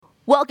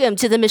Welcome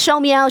to the Michelle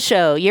Meow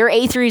Show, your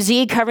A through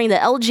Z covering the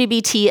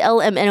LGBT,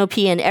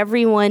 LMNOP, and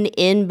everyone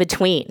in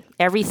between.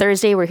 Every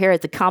Thursday, we're here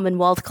at the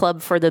Commonwealth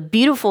Club for the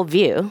beautiful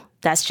view.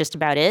 That's just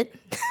about it.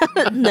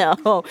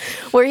 No,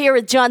 we're here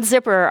with John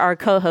Zipper, our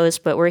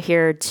co-host, but we're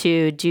here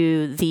to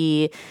do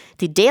the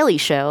daily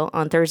show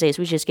on Thursdays.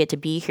 We just get to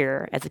be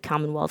here at the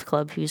Commonwealth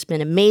Club, who's been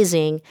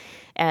amazing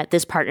at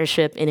this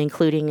partnership in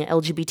including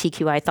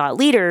LGBTQI thought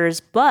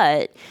leaders,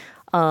 but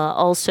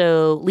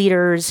also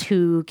leaders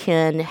who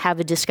can have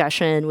a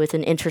discussion with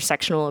an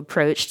intersectional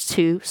approach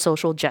to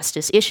social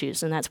justice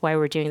issues. And that's why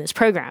we're doing this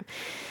program.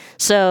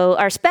 So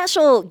our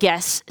special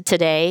guest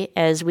today,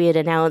 as we had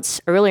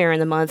announced earlier in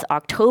the month,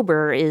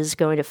 October, is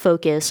going to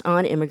focus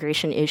on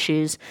immigration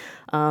issues.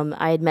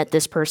 I had met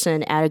this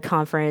person at a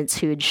conference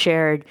who had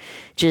shared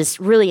just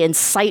really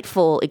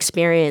insightful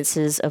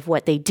experiences of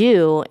what they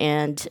do,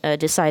 and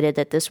decided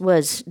that this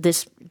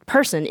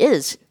person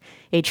is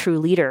a true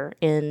leader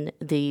in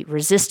the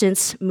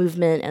resistance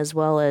movement as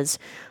well as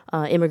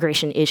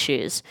immigration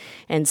issues.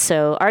 And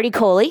so Aarti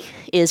Kohli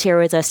is here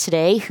with us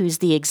today, who's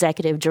the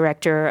executive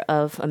director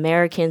of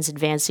Americans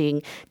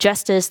Advancing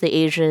Justice, the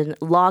Asian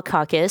Law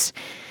Caucus.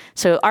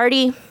 So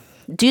Aarti,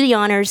 do the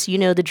honors. You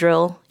know the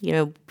drill.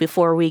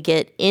 Before we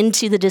get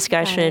into the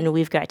discussion,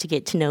 We've got to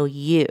get to know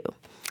you.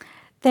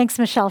 Thanks,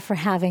 Michelle, for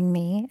having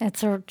me.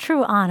 It's a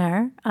true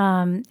honor.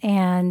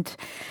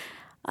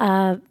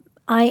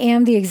 I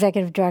am the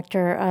executive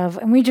director of,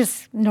 and we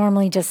just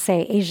normally just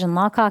say Asian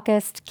Law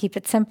Caucus to keep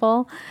it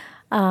simple.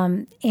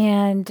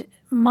 And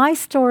my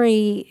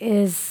story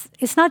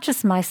it's not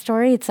just my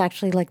story, it's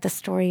actually like the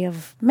story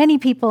of many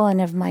people and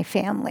of my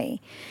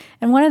family.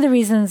 And one of the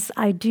reasons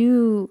I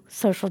do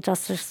social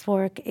justice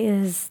work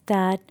is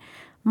that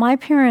my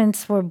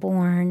parents were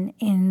born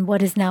in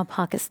what is now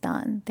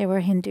Pakistan. They were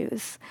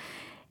Hindus.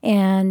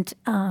 And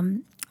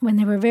when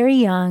they were very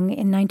young,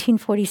 in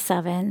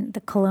 1947,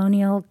 the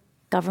colonial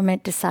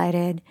government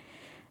decided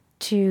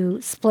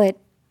to split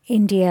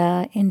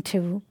India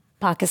into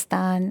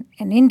Pakistan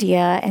and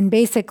India. And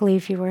basically,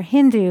 if you were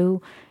Hindu,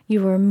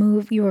 you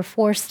were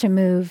forced to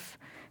move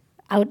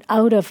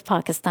out of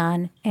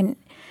Pakistan. And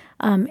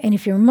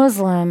if you're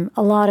Muslim,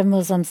 a lot of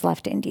Muslims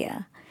left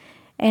India.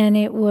 And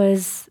it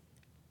was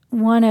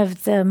one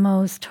of the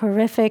most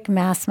horrific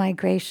mass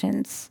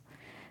migrations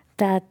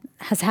that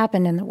has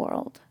happened in the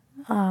world.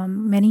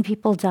 Many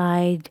people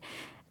died.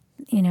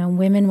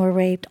 Women were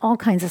raped, all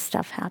kinds of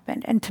stuff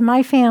happened. And to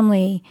my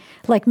family,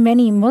 like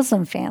many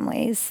Muslim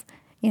families,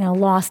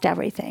 lost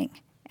everything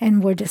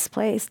and were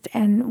displaced.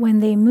 And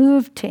when they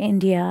moved to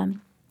India,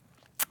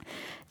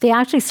 they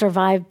actually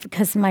survived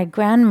because my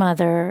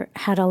grandmother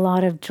had a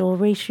lot of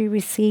jewelry she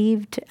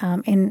received.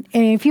 And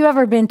if you've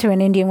ever been to an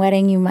Indian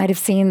wedding, you might have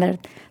seen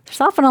that there's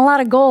often a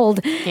lot of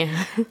gold.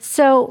 Yeah.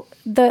 So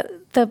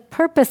the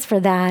purpose for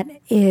that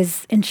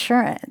is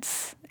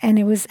insurance. And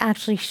it was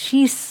actually,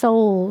 she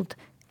sold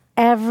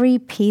every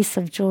piece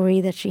of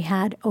jewelry that she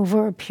had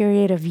over a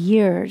period of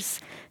years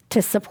to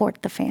support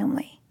the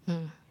family.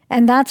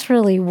 And that's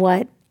really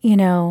what,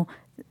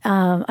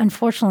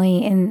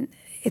 unfortunately,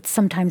 it's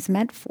sometimes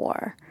meant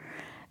for.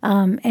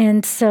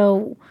 And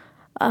so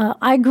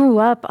I grew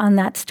up on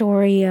that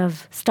story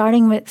of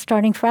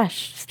starting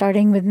fresh,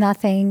 starting with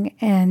nothing,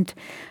 and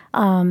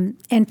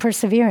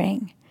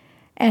persevering.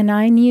 And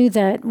I knew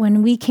that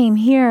when we came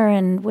here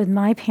and with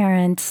my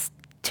parents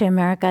to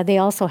America, they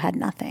also had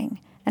nothing.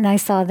 And I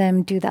saw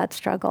them do that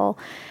struggle,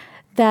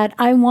 that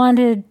I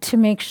wanted to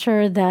make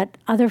sure that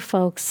other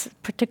folks,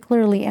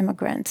 particularly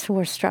immigrants who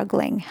were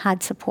struggling,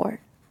 had support.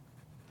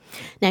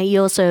 Now,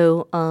 you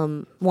also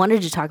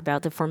wanted to talk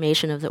about the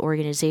formation of the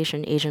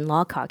organization Asian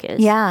Law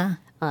Caucus. Yeah.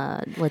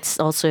 Let's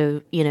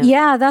also,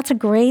 Yeah, that's a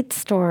great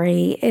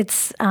story.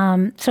 It's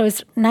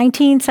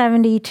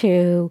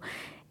 1972,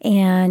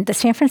 and the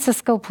San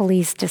Francisco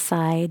police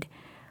decide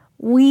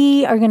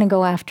we are going to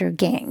go after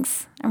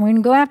gangs, and we're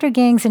going to go after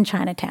gangs in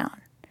Chinatown.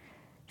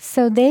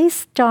 So they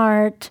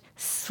start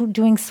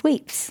doing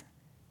sweeps,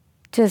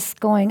 just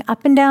going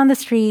up and down the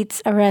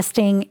streets,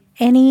 arresting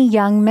any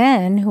young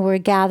men who were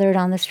gathered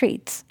on the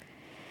streets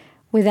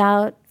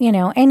without,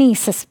 any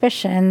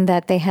suspicion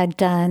that they had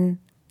done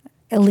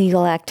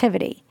illegal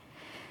activity.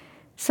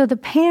 So the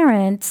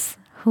parents,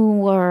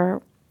 who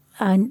were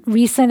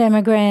recent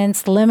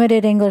immigrants,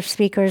 limited English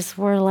speakers,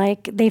 were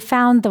like, they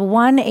found the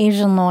one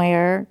Asian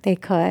lawyer they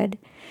could.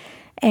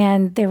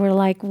 And they were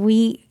like,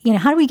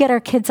 how do we get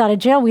our kids out of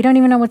jail? We don't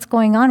even know what's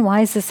going on.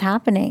 Why is this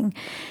happening?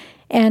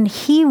 And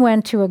he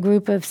went to a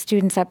group of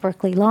students at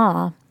Berkeley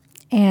Law,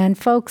 and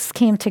folks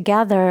came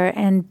together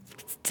and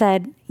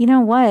said, you know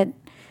what?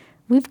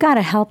 We've got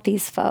to help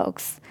these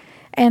folks.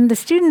 And the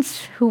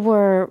students who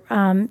were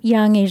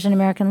young Asian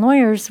American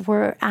lawyers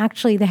were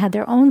actually, they had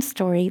their own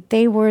story.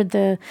 They were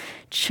the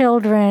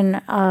children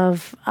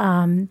of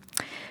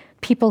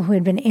people who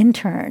had been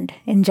interned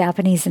in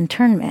Japanese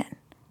internment.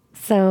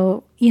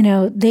 So,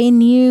 they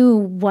knew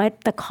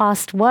what the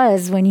cost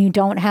was when you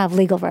don't have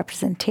legal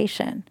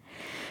representation.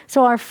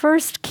 So our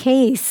first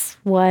case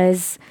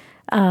was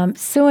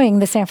suing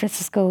the San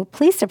Francisco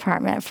Police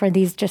Department for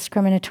these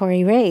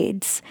discriminatory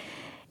raids.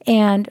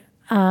 And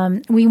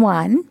we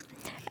won.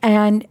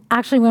 And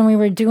actually, when we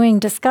were doing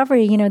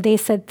discovery, they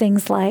said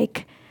things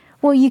like,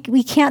 well,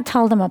 we can't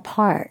tell them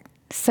apart,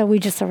 so we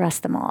just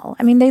arrest them all.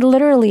 I mean, they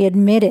literally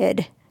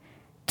admitted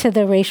to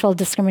the racial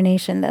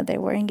discrimination that they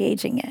were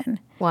engaging in.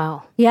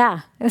 Wow.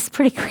 Yeah, it was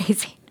pretty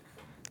crazy.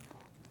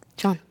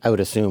 John? I would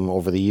assume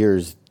over the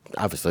years,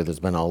 obviously there's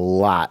been a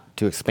lot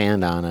to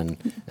expand on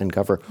and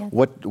cover. Yeah.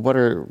 What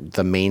are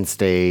the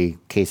mainstay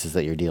cases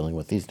that you're dealing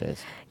with these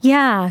days?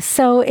 Yeah,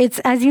 so it's,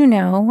 as you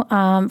know,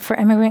 for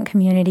immigrant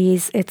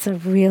communities, it's a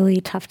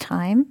really tough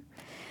time.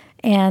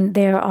 And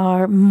there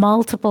are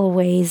multiple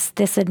ways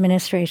this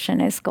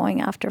administration is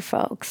going after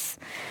folks.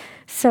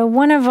 So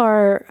one of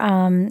our,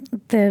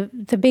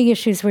 the big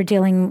issues we're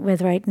dealing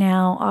with right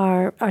now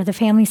are the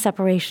family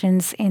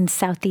separations in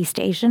Southeast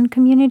Asian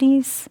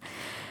communities.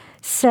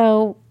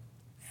 So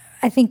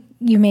I think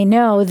you may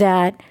know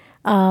that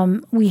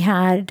we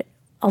had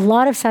a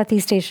lot of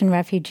Southeast Asian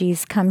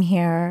refugees come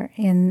here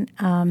in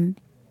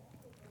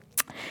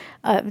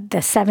the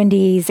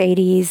 70s,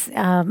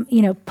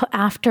 80s,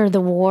 after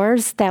the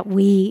wars that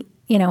we,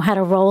 had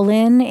a role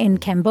in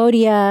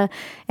Cambodia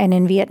and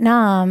in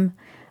Vietnam.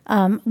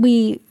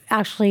 We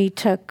actually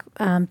took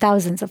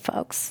thousands of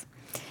folks.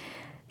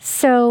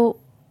 So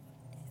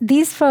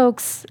these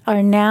folks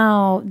are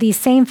now, these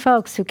same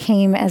folks who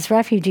came as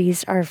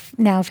refugees are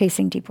now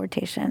facing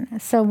deportation.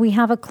 So we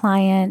have a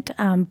client,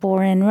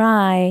 Borin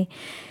Rai.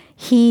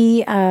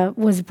 He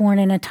was born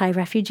in a Thai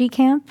refugee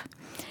camp,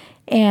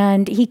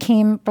 and he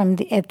came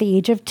at the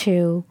age of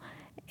 2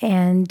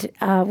 and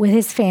with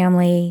his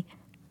family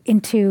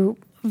into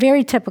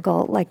very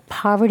typical, like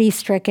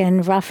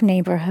poverty-stricken, rough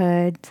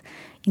neighborhoods,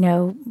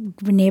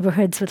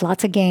 neighborhoods with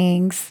lots of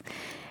gangs.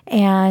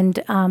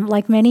 And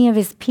like many of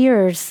his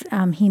peers,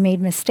 he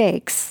made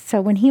mistakes. So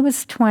when he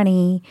was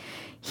 20,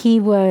 he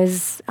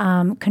was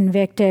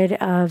convicted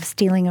of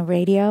stealing a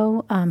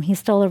radio. He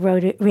stole a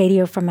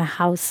radio from a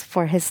house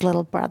for his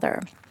little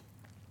brother.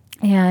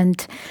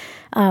 And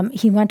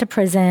he went to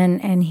prison,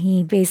 and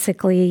he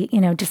basically,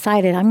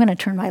 decided, I'm going to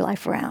turn my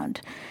life around.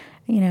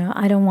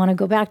 I don't want to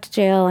go back to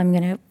jail. I'm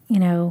going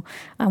to,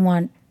 I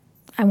want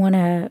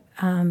to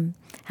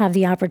have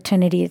the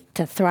opportunity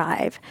to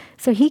thrive.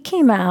 So he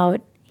came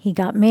out. He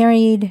got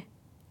married.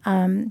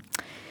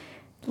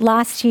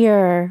 Last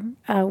year,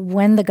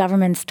 when the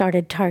government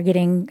started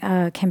targeting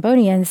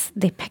Cambodians,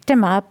 they picked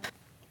him up.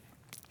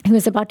 He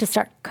was about to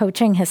start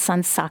coaching his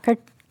son's soccer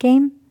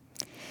game,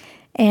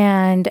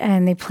 and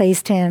they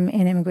placed him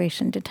in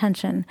immigration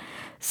detention.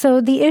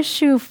 So the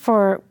issue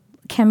for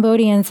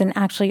Cambodians, and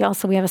actually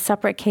also we have a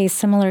separate case,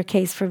 similar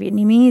case for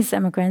Vietnamese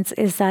immigrants,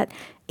 is that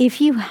if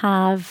you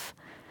have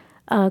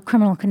a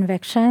criminal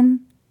conviction,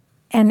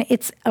 and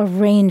it's a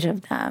range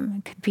of them,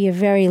 it could be a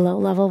very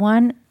low-level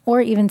one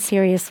or even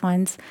serious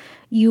ones,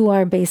 you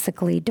are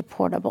basically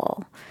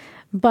deportable.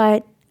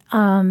 But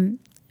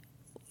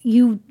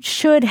you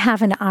should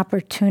have an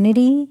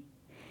opportunity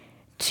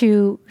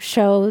to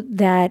show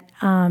that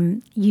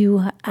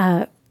you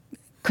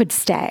could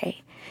stay.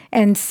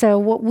 And so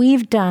what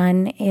we've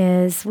done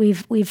is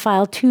we've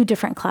filed 2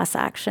 different class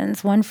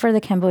actions, one for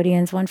the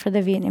Cambodians, one for the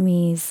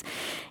Vietnamese.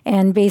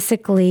 And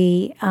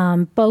basically,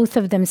 both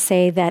of them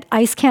say that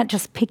ICE can't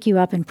just pick you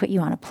up and put you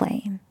on a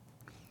plane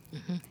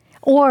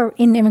or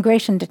in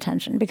immigration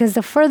detention, because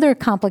the further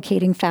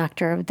complicating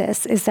factor of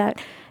this is that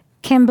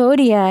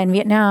Cambodia and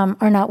Vietnam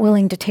are not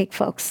willing to take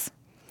folks.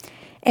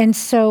 And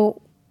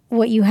so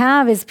what you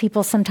have is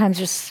people sometimes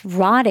just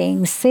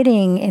rotting,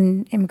 sitting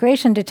in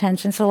immigration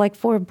detention. So like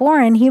for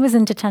Borin, he was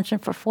in detention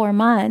for 4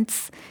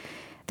 months.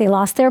 They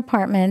lost their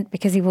apartment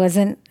because he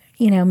wasn't,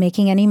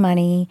 making any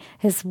money.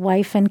 His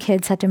wife and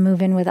kids had to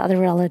move in with other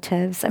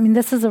relatives. I mean,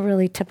 this is a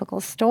really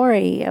typical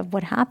story of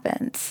what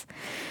happens.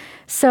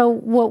 So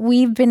what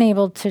we've been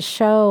able to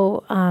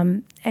show,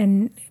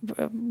 and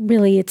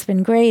really it's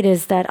been great,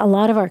 is that a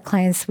lot of our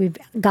clients, we've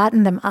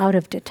gotten them out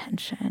of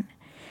detention.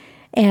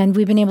 And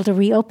we've been able to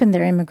reopen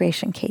their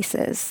immigration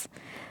cases.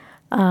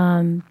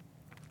 And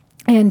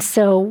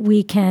so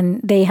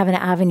they have an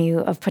avenue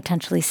of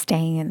potentially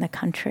staying in the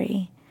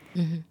country.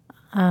 Mm-hmm.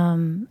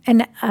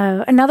 And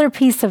another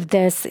piece of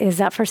this is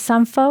that for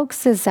some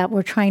folks is that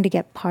we're trying to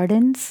get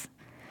pardons.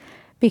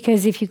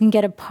 Because if you can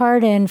get a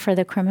pardon for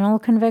the criminal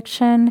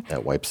conviction,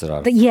 that wipes it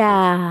out.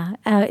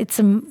 It's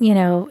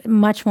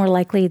much more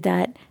likely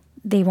that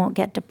they won't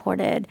get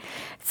deported.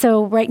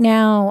 So right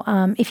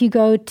now, if you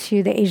go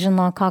to the Asian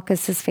Law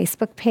Caucus's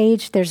Facebook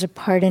page, there's a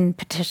pardon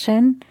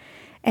petition.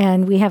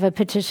 And we have a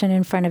petition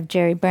in front of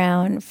Jerry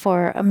Brown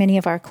for many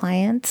of our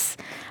clients.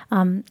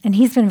 And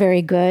he's been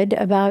very good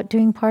about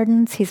doing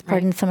pardons. He's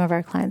pardoned some of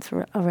our clients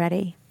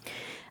already.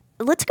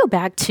 Let's go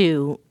back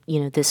to,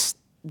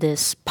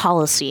 this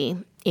policy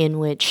in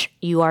which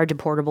you are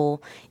deportable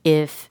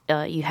if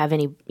you have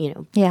any,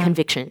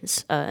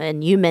 convictions.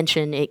 And you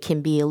mentioned it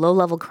can be a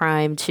low-level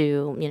crime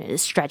to, it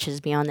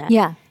stretches beyond that.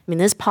 Yeah. I mean,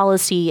 this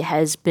policy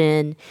has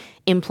been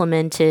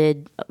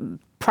implemented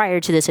prior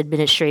to this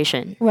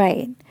administration.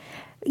 Right.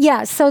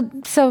 Yeah. So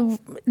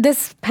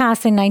this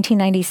passed in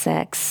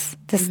 1996.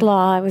 This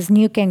law, it was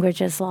Newt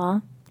Gingrich's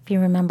law. if you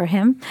remember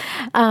him.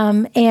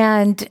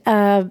 And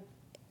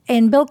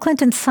Bill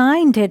Clinton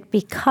signed it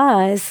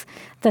because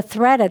the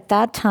threat at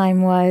that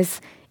time was,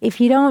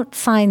 if you don't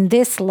sign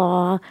this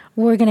law,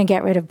 we're going to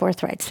get rid of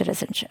birthright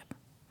citizenship.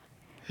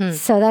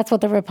 So that's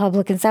what the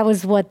Republicans, that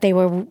was what they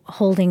were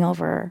holding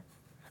over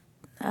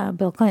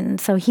Bill Clinton.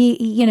 So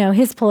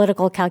his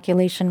political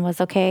calculation was,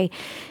 okay.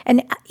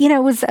 And,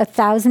 it was a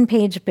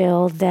 1,000-page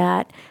bill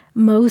that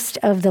most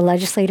of the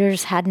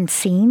legislators hadn't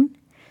seen.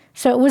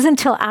 So it wasn't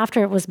until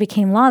after it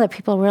became law that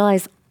people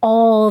realized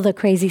all the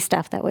crazy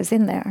stuff that was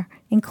in there,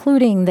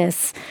 including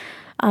this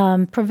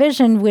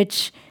provision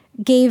which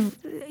gave,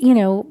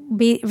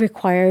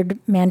 required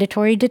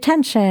mandatory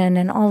detention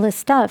and all this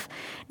stuff.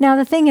 Now,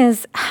 the thing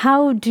is,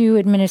 how do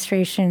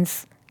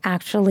administrations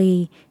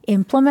actually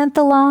implement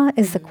the law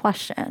is the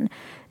question.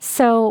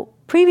 So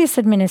previous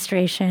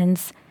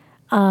administrations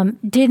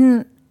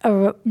they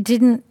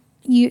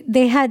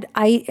had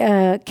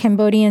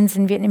Cambodians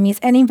and Vietnamese,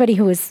 anybody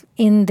who was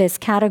in this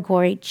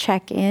category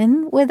check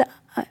in with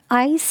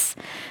ICE,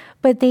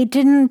 but they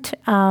didn't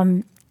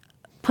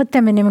put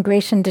them in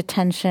immigration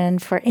detention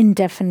for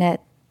indefinite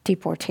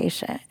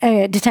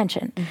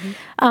detention.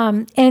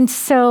 And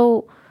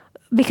so,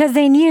 because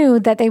they knew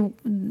that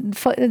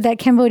that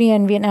Cambodia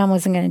and Vietnam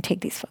wasn't going to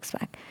take these folks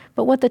back.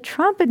 But what the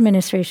Trump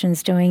administration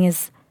is doing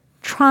is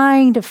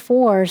trying to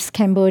force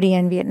Cambodia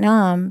and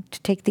Vietnam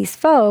to take these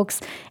folks.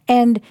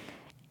 And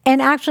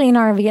actually, in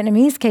our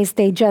Vietnamese case,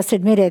 they just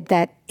admitted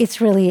that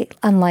it's really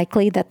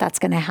unlikely that that's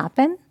going to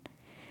happen,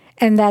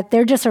 and that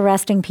they're just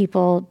arresting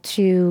people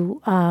to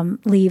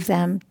leave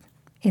them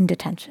in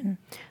detention.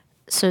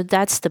 So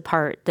that's the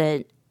part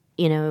that,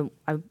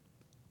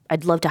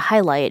 I'd love to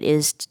highlight,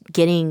 is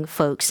getting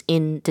folks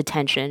in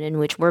detention, in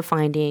which we're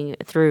finding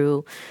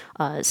through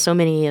so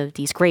many of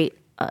these great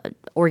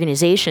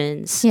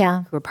organizations who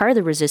are part of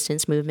the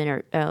resistance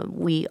movement.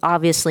 We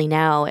obviously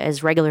now,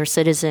 as regular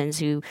citizens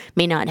who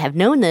may not have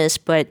known this,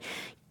 but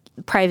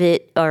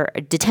private or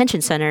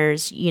detention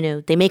centers,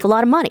 they make a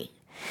lot of money.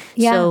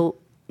 Yeah. So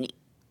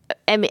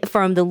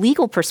from the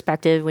legal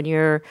perspective, when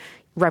you're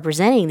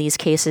representing these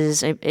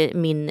cases,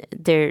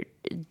 do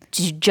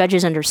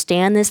judges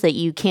understand this, that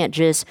you can't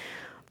just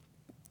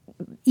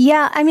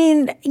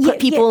put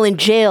people in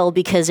jail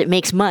because it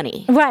makes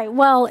money? Right.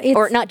 Well,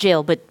 or not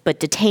jail, but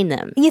detain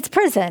them. It's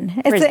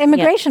prison. It's an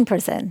immigration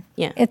prison.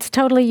 Yeah. It's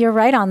totally, you're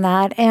right on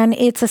that. And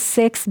it's a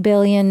 $6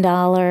 billion,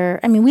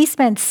 we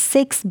spend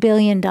 $6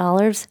 billion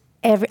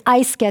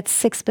ICE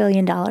gets $6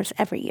 billion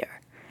every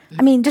year.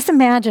 Just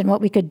imagine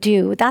what we could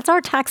do. That's our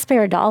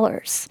taxpayer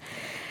dollars.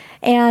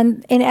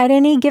 And at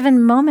any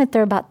given moment,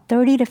 there are about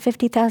 30 to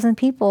 50,000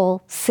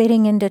 people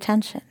sitting in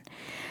detention.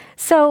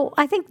 So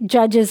I think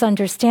judges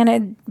understand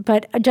it,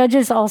 but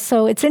judges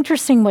also, it's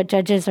interesting what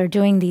judges are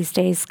doing these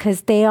days,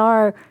 because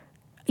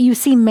you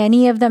see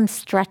many of them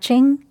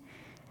stretching,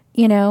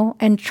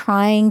 and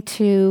trying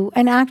to,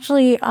 and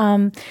actually,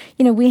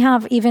 we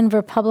have even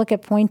Republican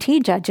appointee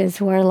judges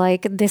who are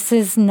like, this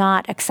is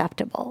not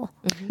acceptable,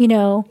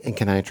 And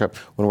can I interrupt?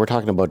 When we're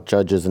talking about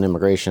judges and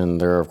immigration,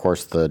 there are, of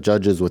course, the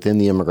judges within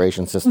the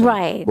immigration system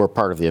who are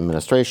part of the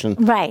administration.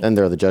 Right. And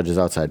there are the judges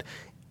outside.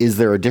 Is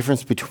there a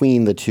difference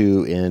between the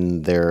two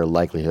in their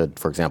likelihood,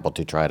 for example,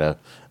 to try to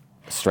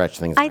stretch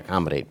things and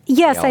accommodate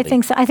Yes, reality? I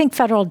think so. I think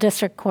federal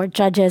district court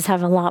judges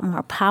have a lot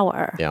more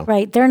power,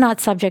 right? They're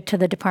not subject to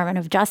the Department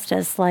of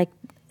Justice like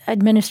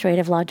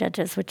administrative law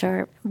judges, which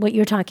are what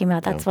you're talking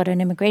about. That's what an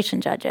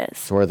immigration judge is.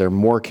 So are there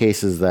more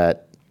cases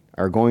that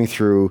are going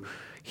through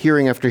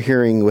hearing after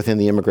hearing within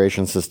the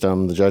immigration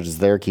system? The judges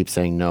there keep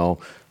saying no.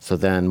 So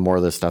then more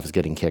of this stuff is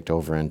getting kicked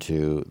over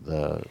into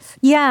the...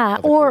 Yeah,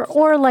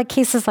 or like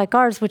cases like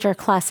ours, which are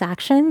class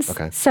actions.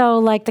 Okay. So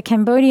like the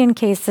Cambodian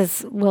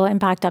cases will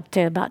impact up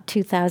to about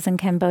 2,000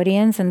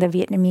 Cambodians, and the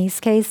Vietnamese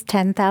case,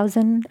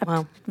 10,000.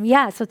 Wow.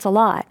 Yeah, so it's a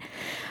lot.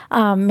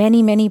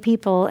 Many, many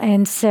people.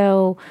 And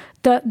so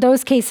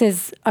those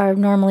cases are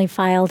normally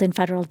filed in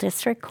federal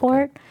district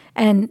court.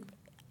 And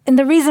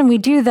the reason we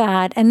do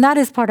that, and that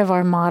is part of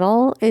our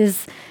model,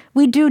 is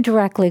we do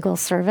direct legal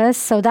service.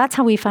 So that's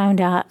how we find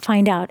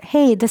out,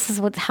 hey, this is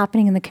what's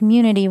happening in the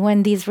community.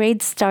 When these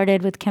raids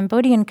started with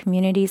Cambodian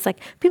communities, like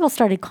people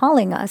started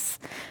calling us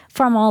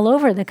from all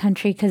over the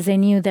country because they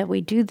knew that we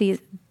do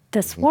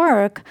this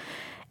work.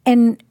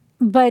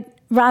 But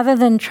rather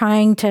than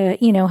trying to,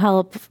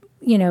 help,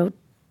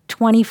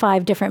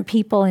 25 different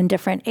people in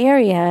different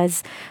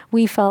areas,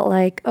 we felt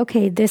like,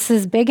 okay, this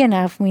is big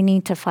enough, we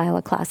need to file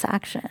a class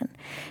action.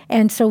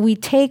 And so we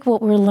take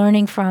what we're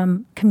learning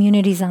from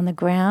communities on the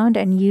ground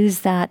and use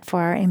that for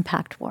our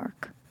impact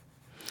work.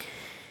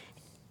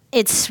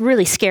 It's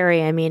really scary.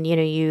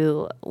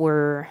 You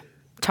were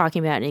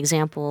talking about an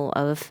example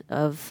of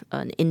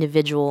an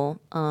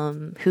individual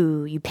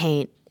who you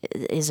paint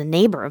is a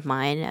neighbor of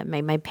mine.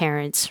 My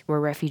parents were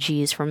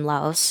refugees from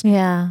Laos.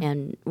 Yeah.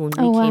 And when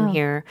we came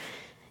here,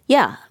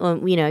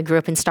 I grew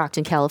up in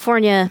Stockton,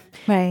 California.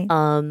 Right.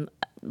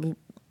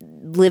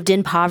 Lived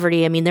in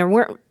poverty. There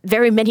weren't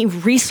very many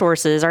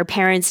resources. Our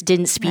parents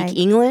didn't speak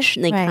English,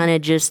 and they kind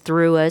of just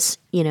threw us,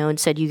 and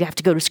said, you have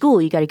to go to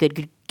school. You got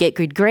to get get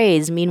good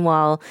grades.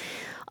 Meanwhile,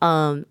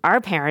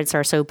 our parents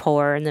are so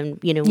poor, and then,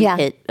 we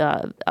hit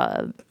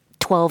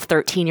 12,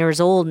 13 years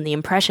old, and the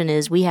impression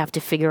is we have to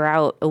figure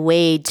out a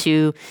way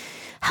to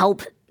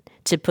help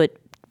to put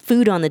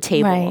food on the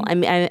table. Right. I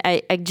mean,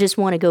 I just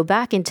want to go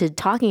back into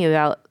talking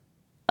about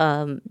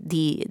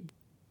the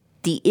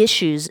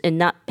issues and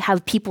not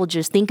have people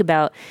just think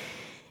about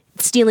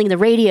stealing the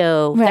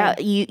radio. Right.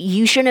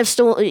 You shouldn't have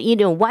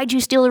stolen, why'd you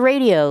steal the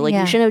radio? Like,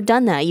 you shouldn't have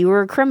done that. You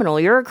were a criminal.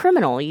 You're a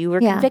criminal. You were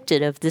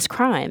convicted of this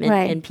crime.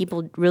 And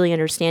people really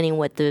understanding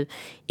what the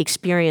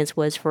experience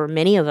was for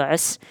many of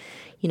us,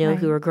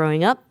 who are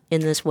growing up in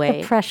this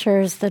way. The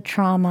pressures, the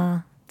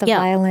trauma, the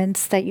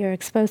violence that you're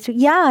exposed to.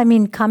 Yeah, I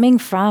mean, coming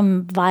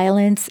from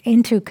violence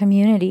into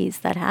communities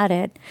that had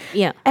it.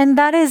 Yeah. And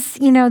that is,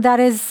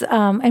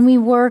 and we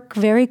work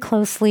very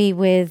closely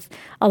with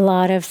a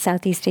lot of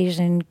Southeast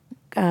Asian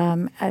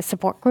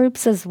support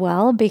groups as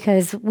well,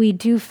 because we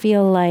do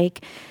feel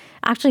like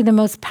actually the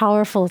most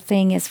powerful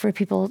thing is for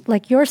people,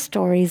 like your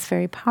story is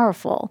very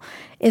powerful,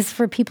 is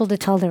for people to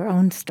tell their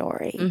own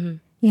story,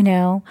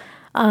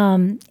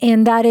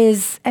 and that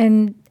is,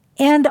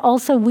 and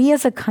also we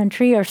as a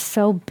country are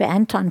so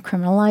bent on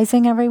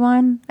criminalizing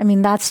everyone. I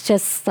mean, that's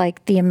just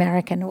like the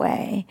American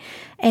way.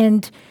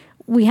 And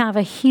we have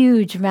a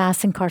huge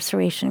mass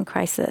incarceration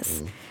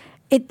crisis.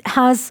 It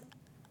has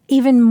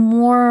even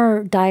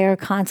more dire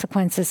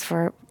consequences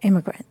for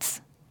immigrants,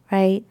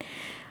 right?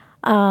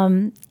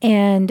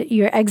 And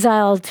you're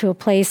exiled to a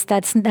place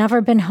that's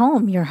never been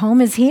home. Your home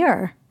is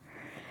here.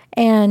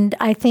 And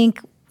I think,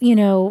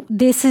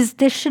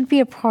 this should be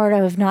a part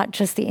of not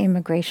just the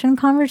immigration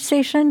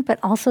conversation, but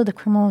also the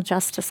criminal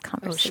justice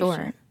conversation. Oh,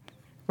 sure.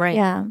 Right.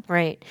 Yeah.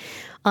 Right.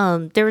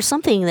 There was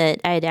something that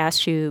I had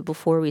asked you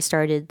before we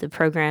started the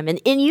program, and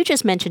you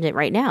just mentioned it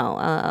right now.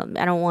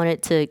 I don't want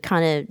it to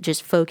kind of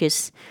just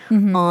focus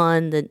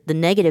on the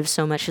negative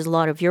so much, as a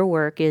lot of your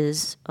work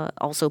is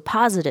also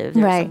positive.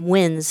 There's some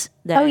wins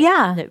that,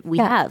 that we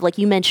have. Like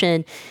you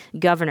mentioned,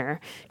 Governor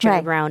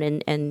Jerry Brown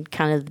and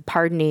kind of the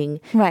pardoning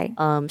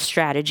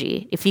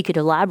strategy. If you could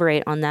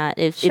elaborate on that.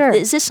 If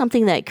is this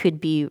something that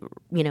could be,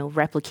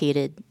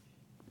 replicated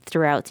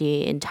throughout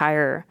the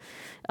entire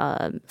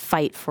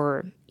fight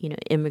for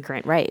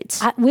immigrant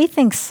rights? We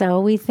think so.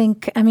 We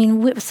think. I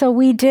mean,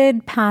 we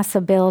did pass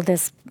a bill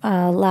this.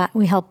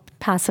 We helped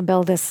pass a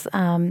bill this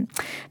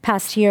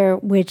past year,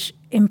 which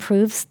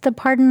improves the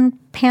pardon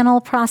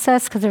panel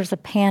process, because there's a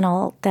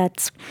panel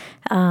that's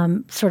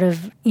sort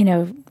of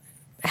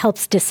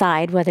helps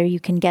decide whether you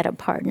can get a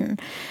pardon,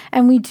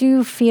 and we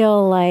do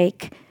feel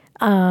like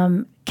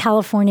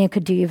California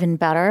could do even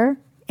better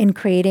in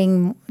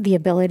creating the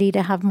ability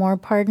to have more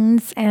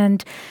pardons,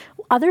 and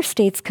other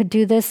states could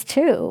do this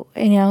too.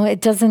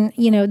 It doesn't,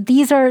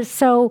 these are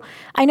so,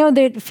 I know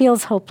that it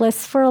feels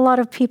hopeless for a lot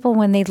of people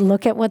when they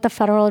look at what the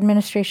federal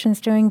administration is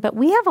doing, but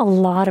we have a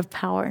lot of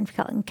power in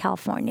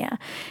California.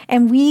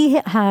 And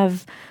we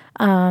have,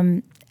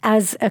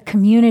 as a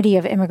community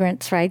of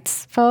immigrants'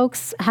 rights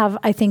folks, have,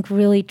 I think,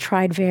 really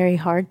tried very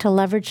hard to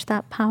leverage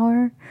that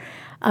power.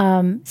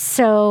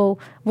 So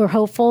we're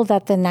hopeful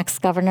that the next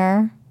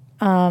governor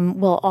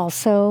will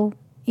also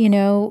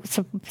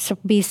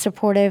be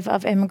supportive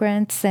of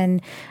immigrants.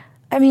 And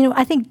I mean,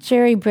 I think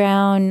Jerry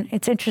Brown,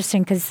 it's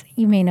interesting because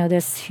you may know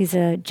this, he's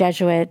a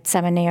Jesuit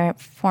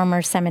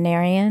former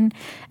seminarian.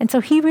 And so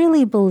he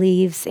really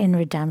believes in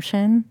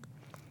redemption.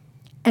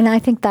 And I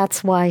think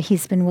that's why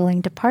he's been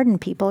willing to pardon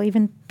people,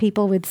 even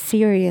people with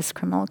serious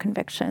criminal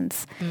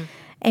convictions.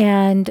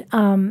 And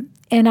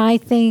I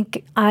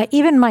think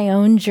even my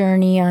own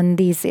journey on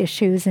these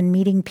issues and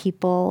meeting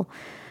people,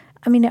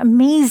 I mean,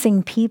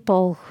 amazing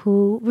people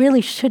who really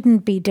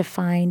shouldn't be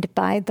defined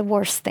by the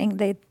worst thing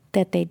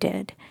that they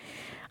did,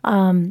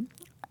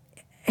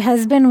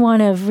 has been one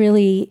of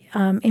really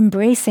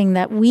embracing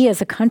that we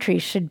as a country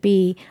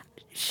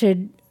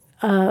should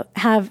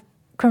have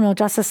criminal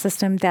justice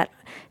system that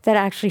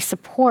actually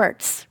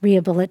supports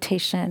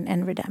rehabilitation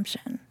and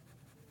redemption.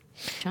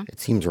 John?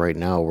 It seems right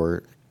now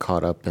we're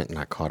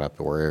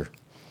we're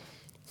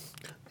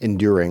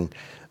enduring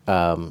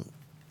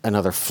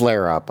another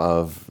flare-up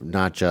of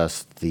not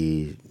just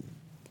the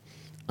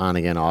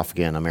on-again,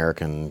 off-again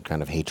American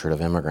kind of hatred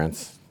of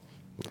immigrants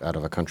out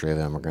of a country of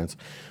immigrants,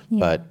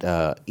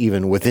 but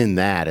even within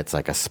that, it's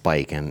like a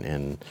spike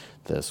in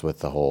this with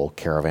the whole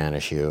caravan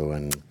issue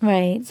and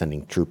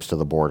sending troops to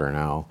the border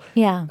now.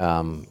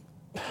 Yeah.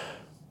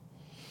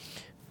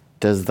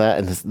 Does that,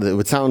 and it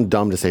would sound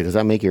dumb to say, does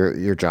that make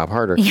your job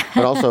harder? Yeah.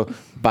 But also,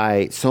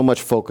 by so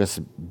much focus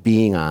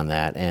being on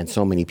that and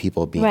so many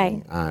people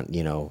being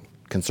on,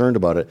 concerned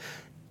about it,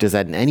 does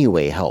that in any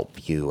way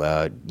help you?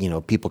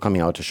 People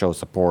coming out to show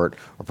support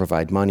or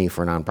provide money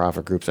for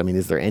nonprofit groups. I mean,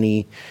 is there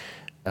any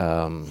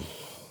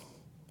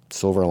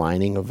silver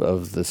lining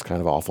of this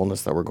kind of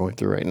awfulness that we're going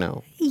through right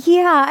now?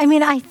 Yeah, I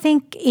mean, I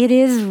think it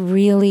is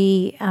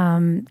really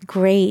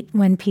great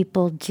when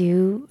people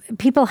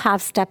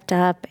have stepped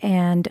up,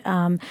 and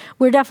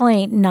we're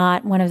definitely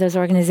not one of those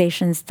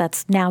organizations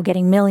that's now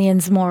getting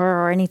millions more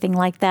or anything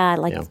like that,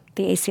 like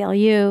the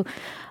ACLU.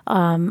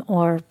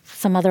 or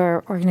some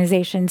other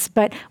organizations.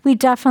 But we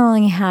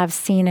definitely have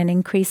seen an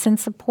increase in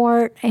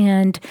support.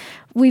 And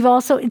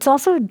it's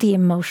also the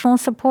emotional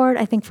support,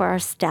 I think, for our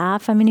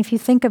staff. I mean, if you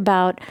think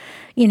about,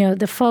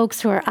 the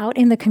folks who are out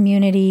in the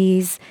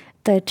communities,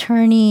 the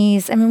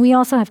attorneys, I mean, we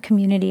also have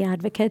community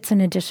advocates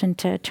in addition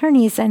to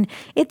attorneys, and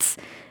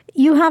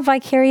you have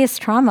vicarious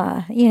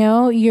trauma.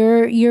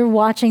 You're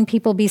watching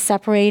people be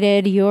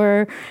separated.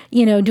 You're,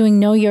 doing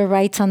Know Your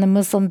Rights on the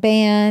Muslim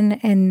ban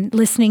and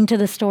listening to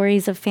the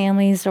stories of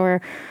families,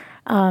 or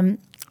doing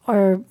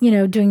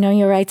Know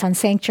Your Rights on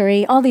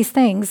sanctuary, all these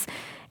things.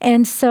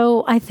 And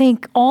so I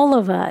think all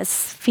of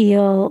us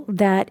feel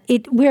that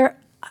we're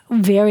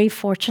very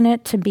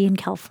fortunate to be in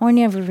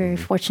California. We're very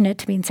fortunate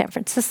to be in San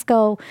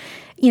Francisco.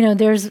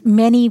 There's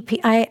many,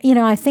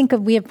 I think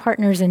we have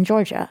partners in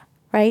Georgia,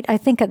 right? I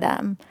think of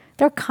them.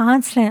 They're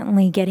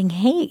constantly getting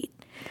hate.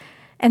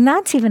 And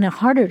that's even a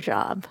harder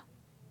job,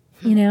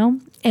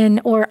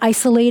 or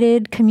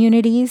isolated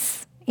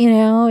communities,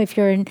 if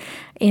you're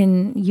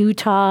in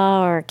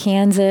Utah or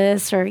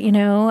Kansas or,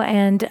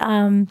 and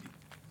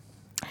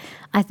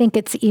I think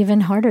it's even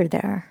harder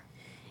there.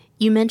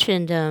 You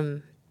mentioned,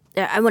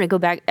 I want to go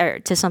back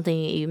to something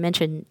you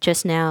mentioned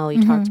just now.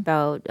 You talked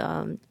about,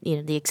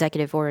 the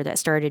executive order that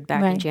started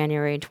back in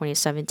January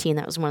 2017.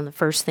 That was one of the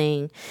first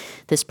things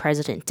this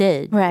president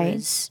did,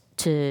 was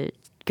to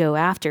go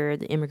after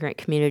the immigrant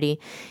community.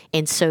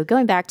 And so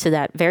going back to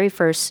that very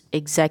first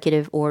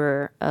executive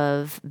order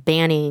of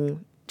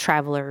banning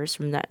travelers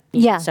from that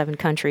 7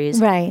 countries.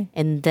 Right.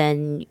 And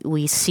then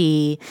we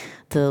see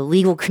the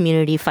legal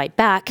community fight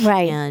back.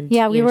 Right. And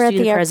we were at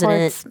the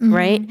president, airports.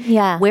 right?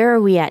 Yeah. Where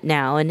are we at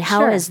now? And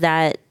how has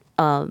that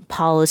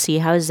policy,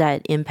 how has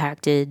that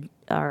impacted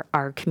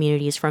our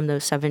communities from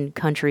those 7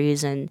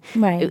 countries? And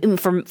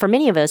for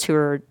many of us who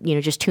are,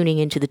 just tuning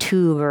into the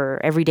tube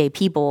or everyday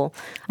people,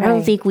 I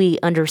don't think we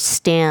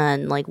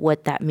understand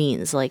what that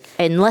means.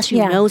 Unless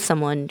you know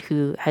someone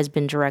who has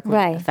been directly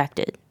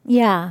affected.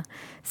 Yeah.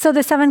 So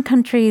the 7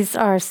 countries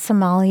are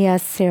Somalia,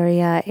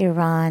 Syria,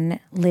 Iran,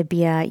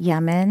 Libya,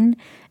 Yemen,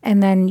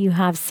 and then you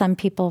have some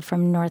people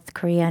from North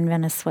Korea and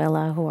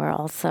Venezuela who are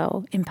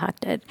also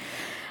impacted.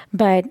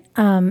 But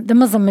the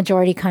Muslim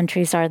majority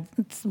countries are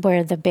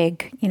where the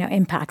big,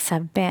 impacts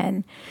have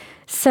been.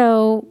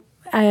 So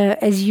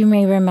as you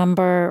may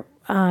remember,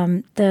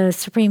 the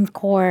Supreme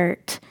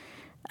Court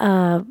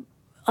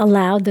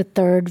allowed the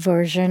third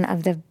version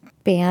of the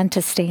ban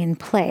to stay in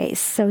place.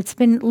 So it's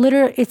been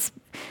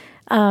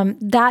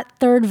that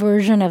third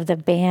version of the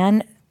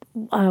ban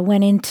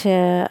went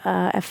into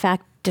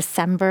effect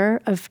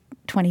December of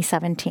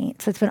 2017.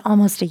 So it's been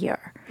almost a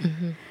year.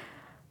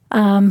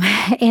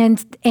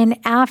 And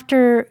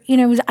after,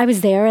 I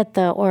was there at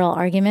the oral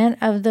argument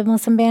of the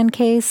Muslim ban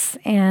case,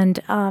 and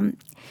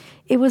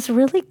it was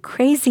really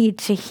crazy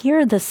to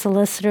hear the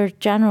Solicitor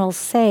General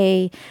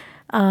say,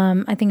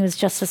 I think it was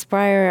Justice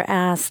Breyer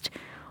asked,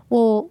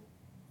 well,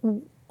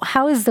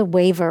 how is the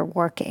waiver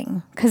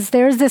working? Because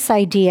there's this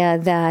idea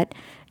that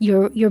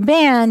you're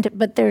banned,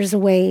 but there's a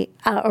way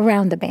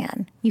around the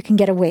ban. You can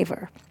get a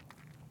waiver,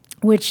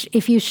 which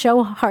if you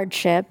show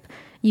hardship,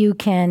 you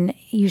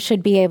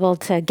should be able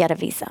to get a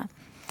visa.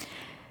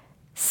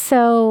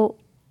 So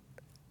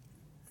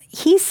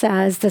he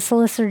says, the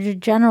Solicitor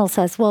General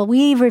says, well,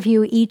 we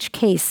review each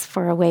case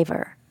for a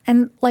waiver.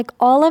 And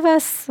all of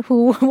us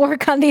who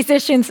work on these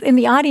issues in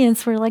the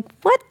audience were like,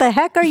 what the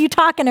heck are you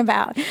talking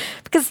about?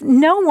 Because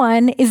no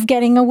one is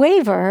getting a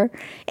waiver.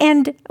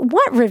 And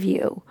what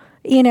review?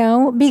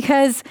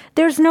 Because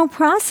there's no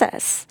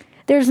process.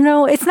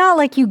 It's not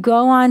like you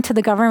go onto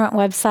the government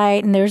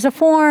website and there's a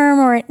form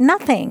or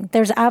nothing.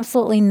 There's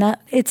absolutely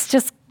it's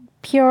just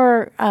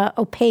pure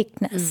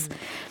opaqueness.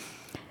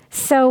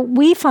 So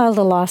we filed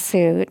a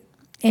lawsuit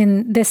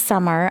in this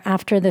summer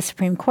after the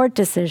Supreme Court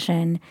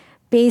decision,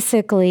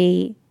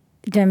 basically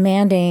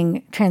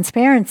demanding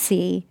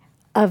transparency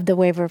of the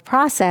waiver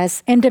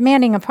process and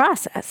demanding a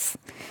process.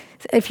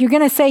 If you're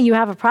going to say you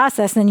have a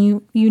process, then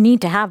you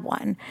need to have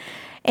one.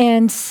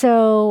 And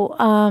so,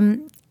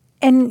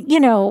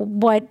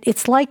 what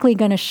it's likely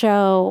going to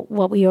show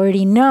what we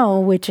already know,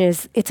 which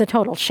is it's a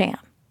total sham.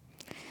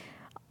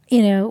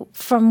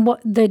 From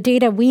what the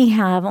data we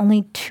have,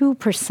 only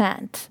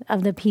 2%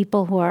 of the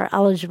people who are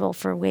eligible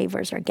for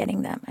waivers are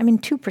getting them. I mean,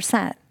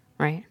 2%.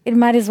 Right. It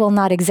might as well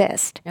not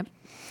exist. Yep.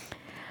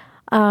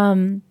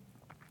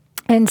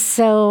 And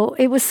so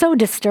it was so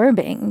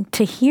disturbing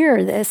to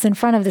hear this in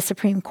front of the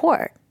Supreme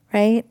Court,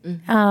 right?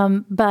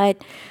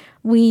 But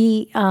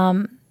we,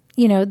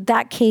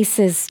 that case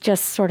has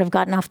just sort of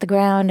gotten off the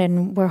ground,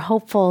 and we're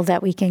hopeful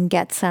that we can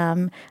get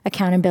some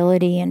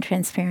accountability and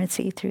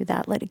transparency through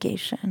that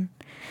litigation.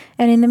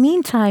 And in the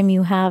meantime,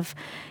 you have,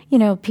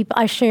 people.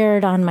 I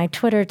shared on my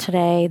Twitter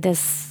today this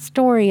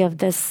story of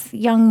this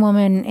young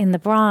woman in the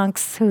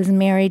Bronx who's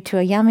married to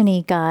a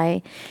Yemeni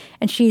guy,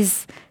 and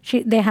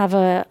they have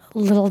a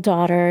little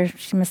daughter.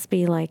 She must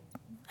be like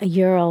a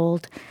year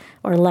old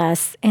or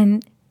less,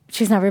 and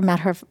she's never met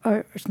her,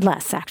 or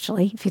less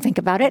actually, if you think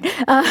about it.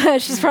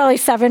 She's probably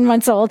 7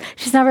 months old.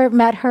 She's never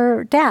met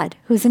her dad,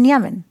 who's in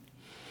Yemen.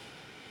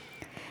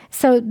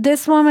 So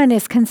this woman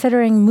is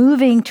considering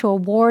moving to a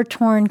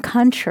war-torn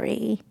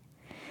country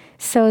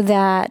so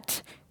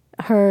that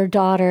her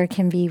daughter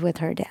can be with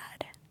her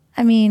dad.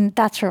 I mean,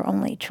 that's her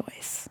only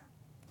choice.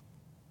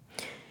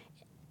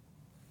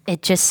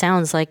 It just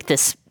sounds like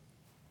this.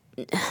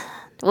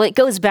 Well, it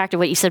goes back to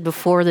what you said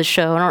before the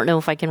show. I don't know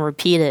if I can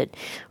repeat it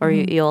or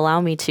you'll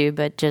allow me to,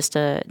 but just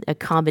a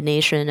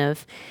combination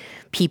of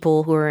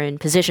people who are in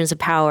positions of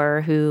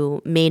power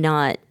who may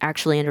not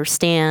actually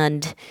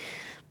understand,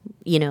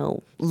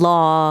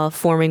 law,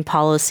 forming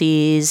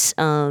policies,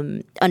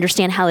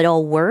 understand how it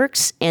all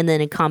works, and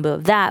then a combo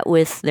of that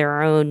with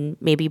their own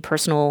maybe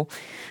personal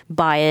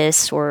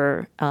bias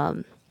or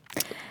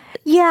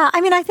Yeah, I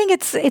mean, I think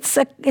it's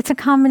a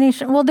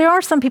combination. Well, there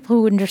are some people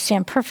who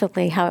understand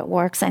perfectly how it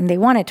works, and they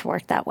want it to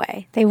work that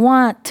way. They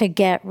want to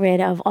get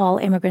rid of all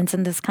immigrants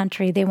in this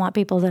country. They want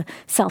people to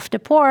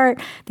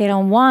self-deport. They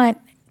don't want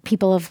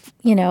people of,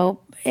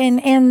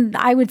 and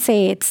I would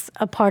say it's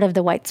a part of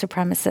the white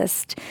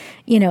supremacist,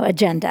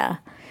 agenda.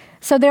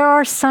 So there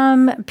are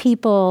some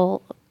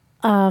people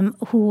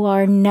who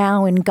are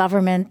now in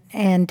government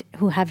and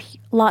who have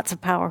lots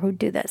of power who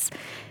do this.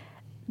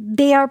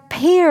 They are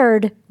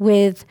paired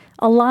with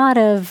a lot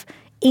of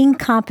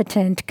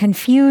incompetent,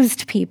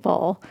 confused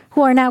people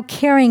who are now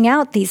carrying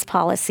out these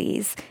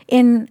policies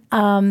and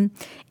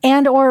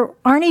or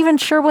aren't even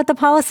sure what the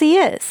policy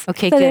is.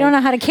 Okay, so good. They don't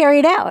know how to carry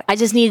it out. I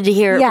just needed to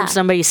hear it from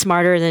somebody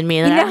smarter than me.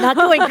 That I'm not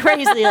going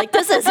crazy. Like,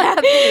 this is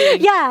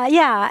happening.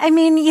 Yeah. I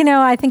mean,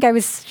 I think I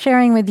was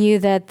sharing with you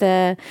that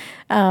the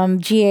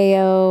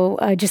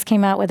GAO just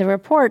came out with a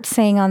report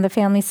saying on the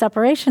family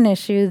separation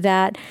issue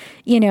that,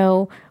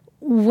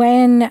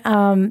 when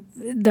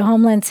the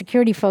Homeland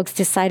Security folks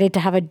decided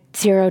to have a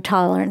zero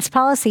tolerance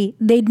policy,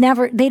 they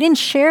didn't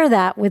share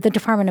that with the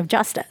Department of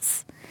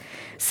Justice.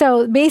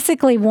 So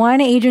basically, one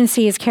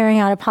agency is carrying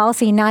out a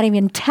policy, not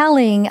even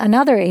telling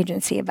another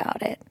agency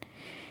about it.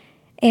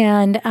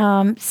 And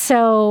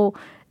so,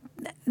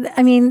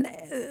 I mean,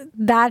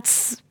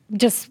 that's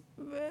just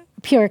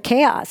pure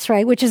chaos,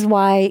 right? Which is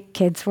why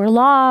kids were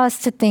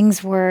lost,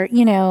 things were,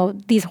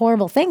 these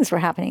horrible things were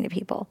happening to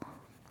people.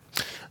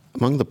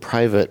 Among the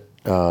private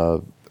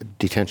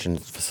detention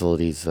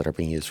facilities that are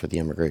being used for the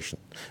immigration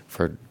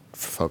for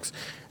folks,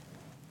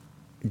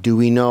 do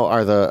we know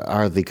are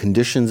the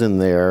conditions in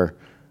there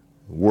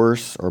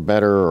worse or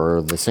better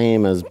or the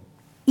same as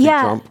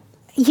Trump?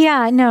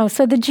 Yeah, no.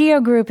 So the GEO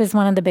Group is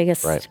one of the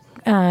biggest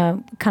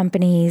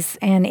companies,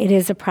 and it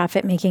is a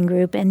profit-making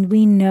group. And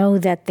we know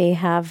that they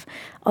have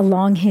a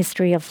long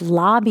history of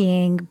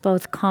lobbying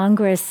both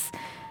Congress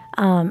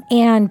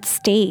and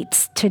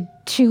states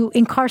to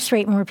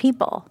incarcerate more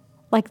people.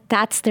 Like,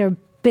 that's their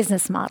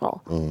business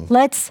model.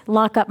 Let's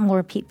lock up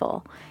more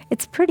people.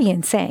 It's pretty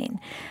insane.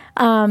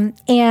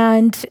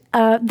 And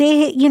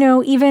they,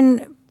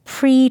 even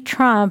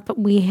pre-Trump,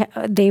 they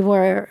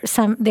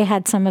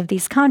had some of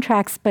these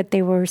contracts, but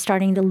they were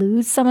starting to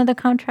lose some of the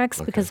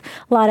contracts because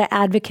a lot of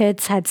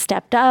advocates had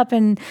stepped up,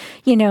 and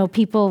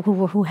people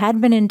who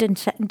had been in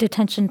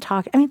detention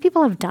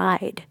people have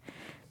died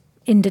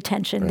in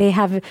detention. Right. They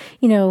have,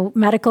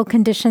 medical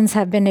conditions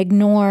have been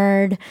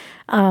ignored.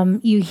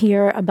 You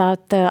hear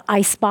about the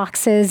ice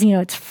boxes,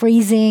 it's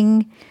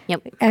freezing.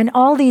 Yep. And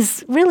all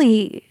these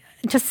really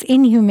just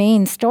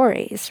inhumane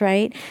stories,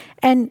 right?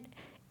 And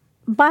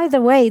by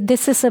the way,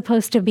 this is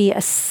supposed to be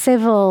a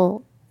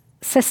civil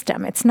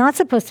system. It's not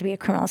supposed to be a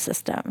criminal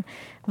system.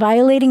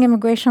 Violating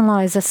immigration law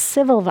is a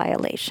civil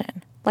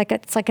violation.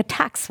 It's like a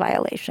tax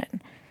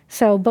violation.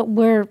 So, but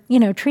we're,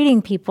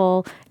 treating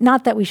people,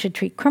 not that we should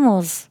treat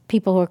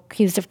people who are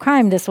accused of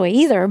crime this way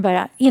either,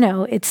 but,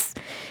 it's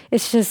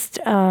just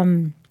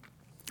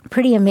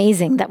pretty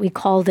amazing that we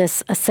call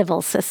this a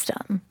civil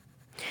system.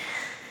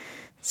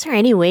 Is there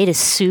any way to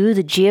sue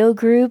the GEO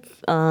Group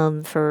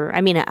for?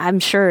 I mean, I'm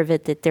sure of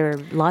it that there are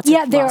lots of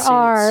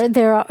lawsuits.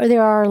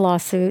 There are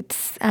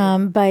lawsuits,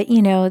 but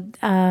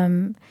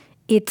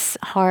it's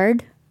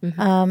hard.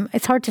 Mm-hmm.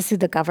 It's hard to sue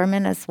the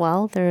government as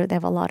well. They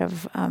have a lot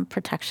of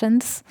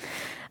protections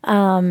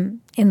in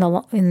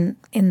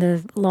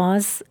the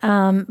laws,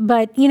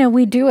 but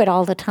we do it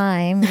all the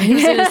time. I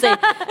was going to say,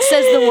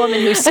 says the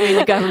woman who's suing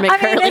the government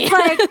currently. It's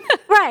like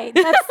right.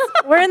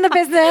 We're in the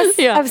business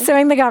of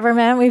suing the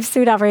government. We've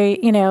sued every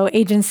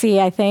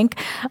agency, I think,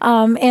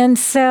 and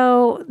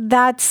so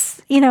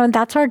that's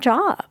our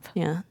job.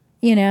 Yeah.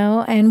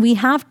 And we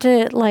have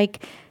to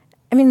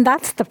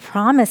that's the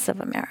promise of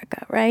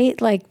America, right?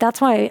 That's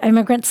why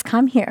immigrants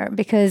come here,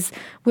 because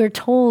we're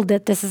told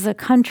that this is a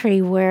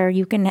country where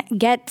you can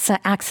get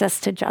access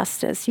to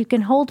justice. You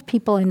can hold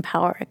people in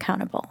power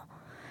accountable.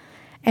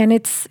 And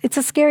it's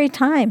a scary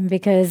time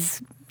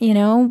because,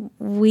 I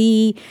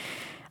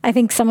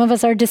think some of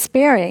us are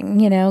despairing,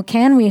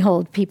 can we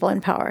hold people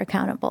in power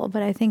accountable?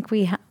 But I think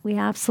we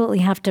absolutely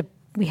have to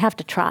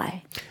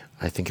try.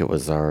 I think it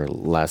was our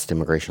last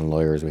immigration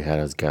lawyers we had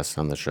as guests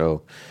on the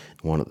show.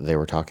 They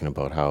were talking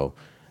about how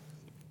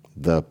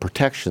the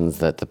protections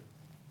that the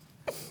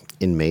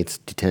inmates,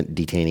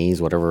 detainees,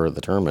 whatever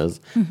the term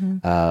is,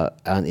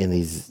 in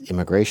these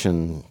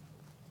immigration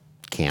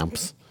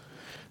camps,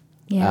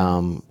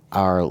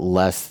 are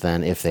less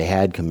than if they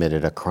had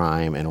committed a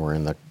crime and were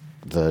in the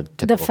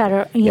typical,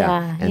 federal,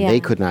 and they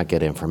could not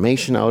get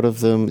information out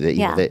of them.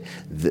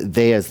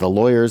 They as the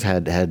lawyers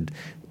had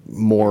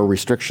more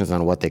restrictions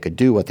on what they could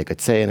do, what they could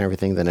say, and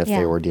everything than if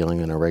they were dealing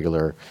in a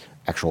regular,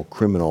 actual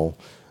criminal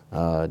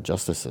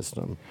justice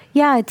system.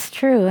 Yeah, it's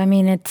true. I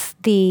mean, it's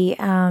the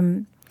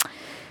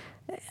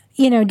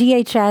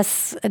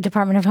DHS,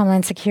 Department of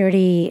Homeland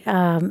Security,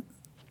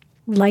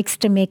 likes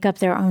to make up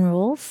their own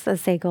rules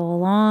as they go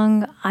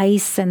along.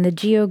 ICE and the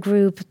GEO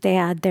group, they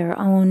add their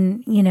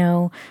own,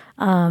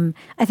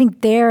 I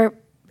think they're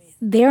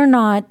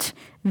not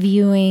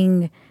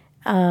viewing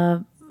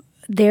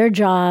their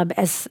job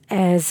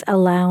as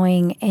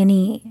allowing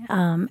any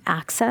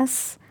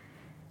access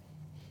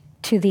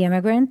to the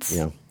immigrants,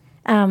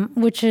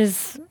 which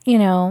is,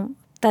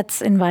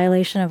 that's in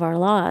violation of our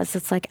laws.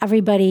 It's like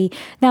everybody.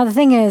 Now, the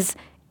thing is,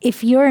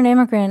 if you're an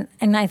immigrant,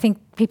 and I think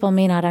people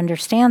may not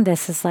understand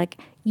this, is like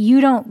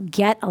you don't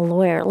get a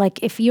lawyer. Like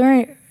if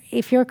you're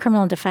a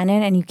criminal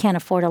defendant and you can't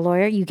afford a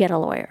lawyer, you get a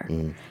lawyer.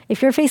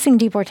 If you're facing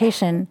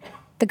deportation,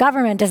 the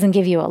government doesn't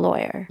give you a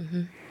lawyer.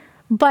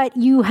 But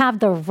you have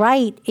the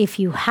right, if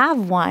you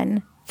have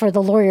one, for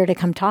the lawyer to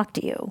come talk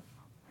to you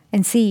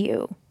and see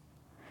you.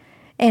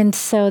 And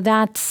so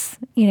that's,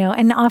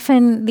 and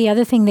often the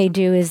other thing they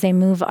do is they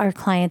move our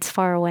clients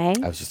far away.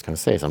 I was just going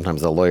to say,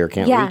 sometimes the lawyer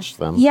can't reach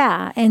them.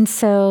 Yeah, and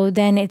so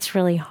then it's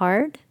really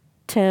hard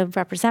to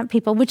represent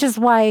people, which is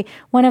why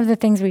one of the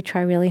things we try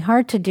really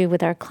hard to do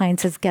with our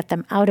clients is get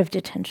them out of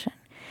detention.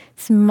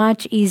 It's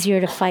much easier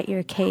to fight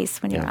your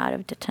case when you're out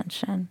of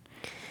detention.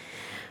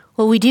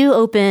 Well, we do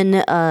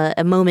open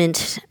a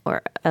moment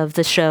of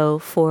the show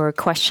for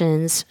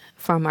questions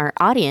from our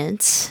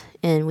audience.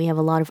 And we have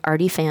a lot of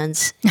Aarti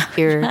fans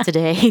here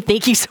today.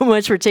 Thank you so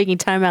much for taking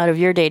time out of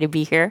your day to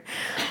be here.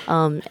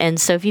 And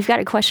so if you've got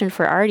a question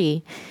for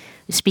Aarti,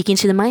 speaking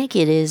to the mic,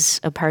 it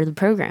is a part of the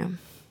program.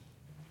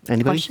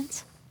 Anybody?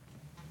 Questions?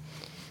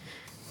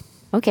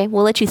 Okay,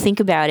 we'll let you think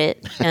about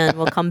it, and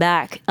we'll come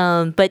back.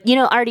 But,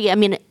 Aarti, I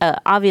mean,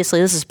 obviously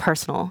this is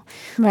personal.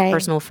 Right.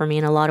 Personal for me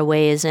in a lot of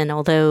ways. And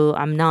although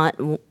I'm not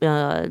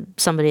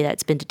somebody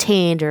that's been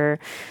detained or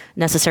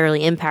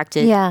necessarily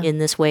impacted in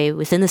this way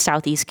within the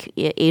Southeast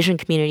Asian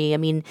community, I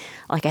mean,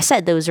 like I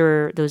said, those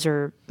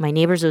are my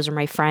neighbors, those are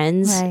my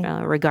friends,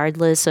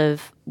 regardless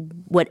of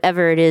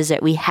whatever it is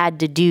that we had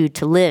to do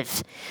to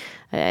live.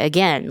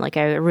 Again, like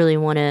I really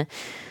want to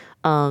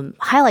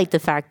highlight the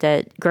fact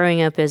that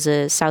growing up as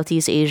a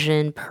Southeast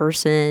Asian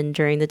person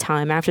during the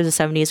time after the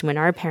 70s when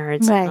our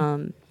parents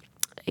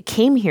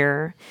came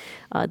here,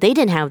 they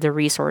didn't have the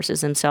resources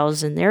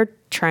themselves, and they're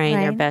trying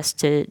their best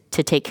to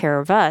take care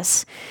of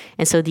us.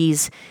 And so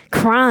these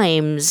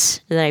crimes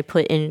that I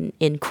put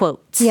in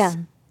quotes,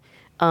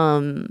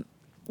 I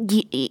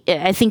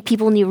think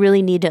people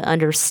really need to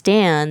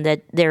understand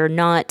that they're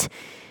not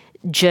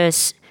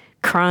just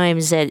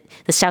crimes that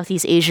the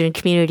Southeast Asian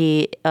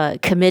community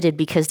committed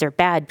because they're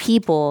bad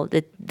people.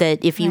 That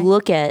if you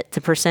look at the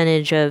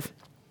percentage of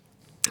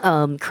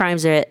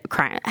crimes that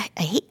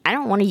I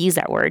don't want to use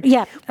that word.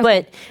 Yeah, okay.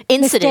 But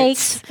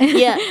incidents.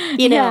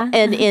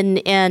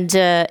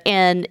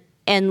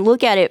 And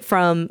look at it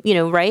from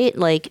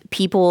like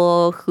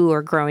people who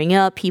are growing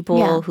up,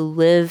 people who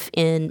live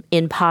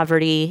in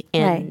poverty,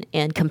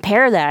 and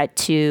compare that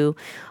to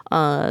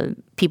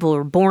people who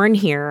are born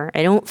here.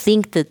 I don't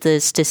think that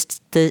the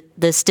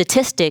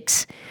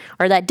statistics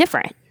are that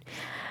different.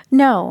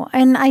 No,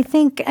 and I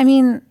think,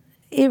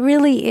 it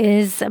really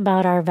is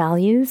about our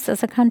values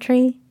as a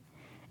country,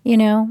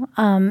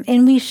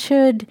 and we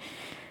should,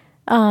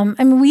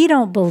 we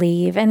don't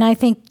believe, and I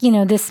think,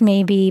 this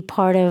may be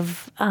part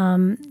of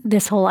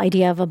this whole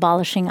idea of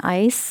abolishing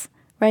ICE,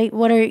 right?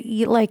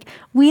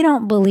 We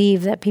don't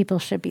believe that people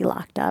should be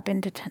locked up in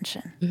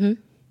detention. Mm-hmm.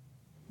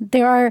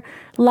 There are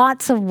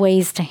lots of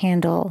ways to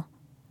handle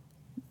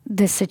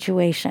this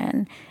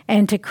situation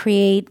and to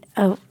create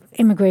an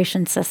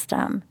immigration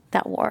system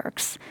that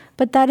works,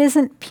 but that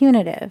isn't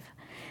punitive.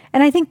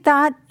 And I think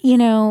that,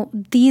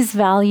 these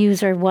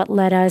values are what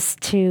led us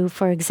to,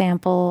 for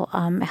example,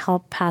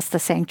 help pass the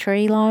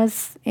sanctuary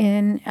laws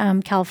in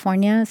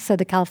California, so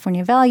the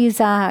California Values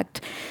Act.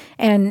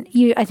 And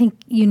I think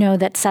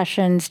that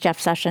Jeff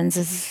Sessions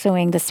is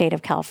suing the state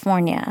of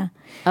California.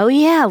 Oh,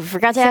 yeah. We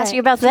forgot to ask you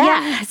about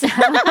that.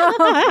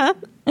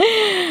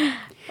 Yeah.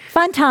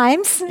 Fun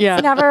times. Yeah.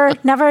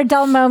 Never a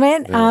dull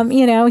moment.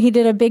 Yeah. He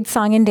did a big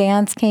song and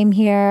dance, came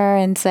here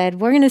and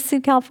said, we're going to sue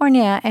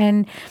California.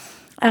 And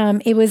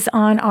it was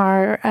on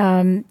our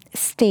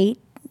state,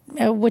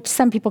 which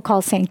some people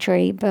call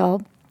sanctuary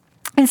bill.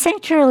 And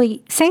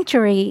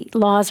sanctuary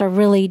laws are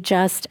really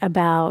just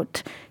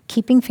about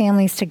keeping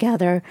families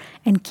together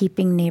and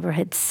keeping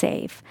neighborhoods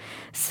safe.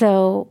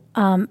 So,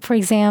 for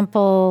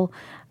example,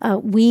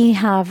 we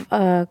have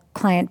a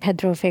client,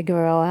 Pedro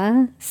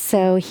Figueroa.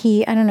 So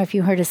I don't know if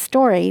you heard his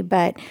story,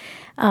 but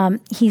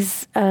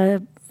he's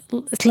a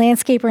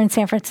landscaper in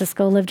San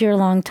Francisco, lived here a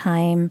long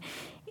time,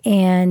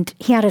 and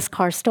he had his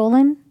car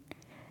stolen.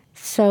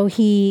 So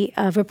he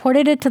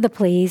reported it to the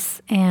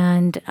police,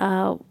 and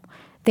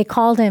they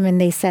called him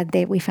and they said,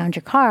 we found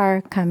your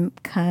car, come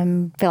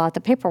fill out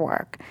the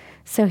paperwork.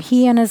 So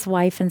he and his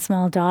wife and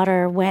small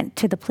daughter went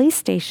to the police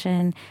station,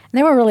 and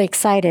they were really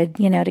excited,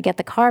 to get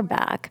the car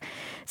back.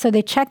 So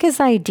they check his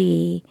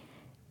ID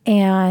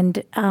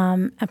and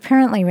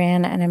apparently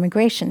ran an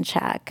immigration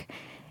check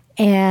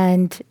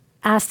and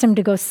asked him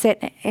to go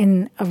sit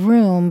in a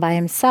room by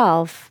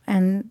himself.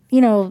 And,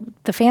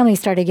 the family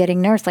started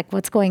getting nervous, like,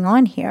 what's going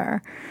on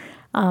here?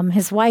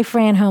 His wife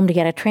ran home to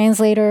get a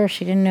translator.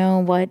 She didn't know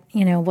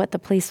what the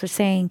police were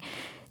saying.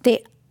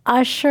 They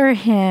usher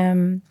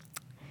him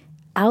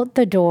out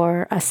the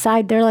door,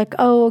 aside. They're like,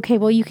 oh, okay,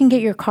 well, you can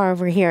get your car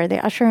over here. They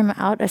usher him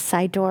out a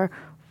side door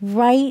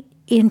right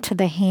into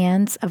the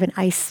hands of an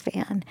ICE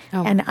van,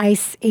 an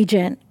ICE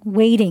agent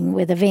waiting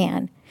with a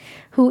van,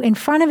 who in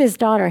front of his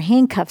daughter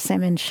handcuffs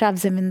him and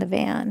shoves him in the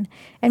van.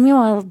 And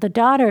meanwhile, the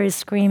daughter is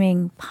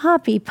screaming,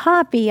 Poppy,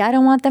 Poppy, I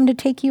don't want them to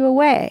take you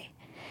away.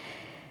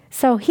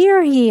 So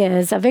here he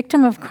is, a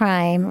victim of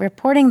crime,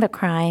 reporting the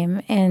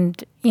crime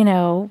and,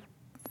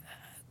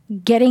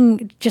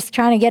 just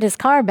trying to get his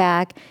car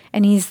back,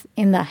 and he's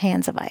in the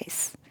hands of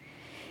ICE.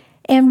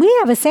 And we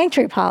have a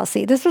sanctuary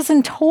policy. This was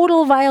in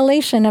total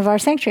violation of our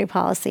sanctuary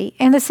policy,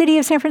 and the city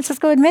of San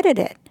Francisco admitted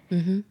it.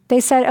 Mm-hmm. They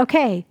said,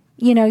 okay,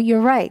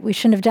 you're right. We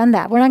shouldn't have done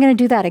that. We're not going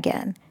to do that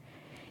again.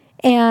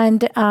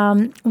 And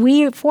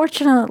we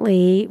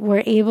fortunately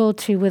were able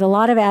to, with a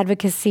lot of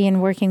advocacy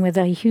and working with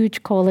a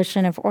huge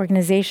coalition of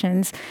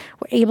organizations,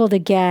 were able to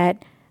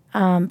get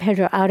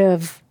Pedro out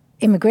of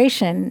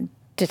immigration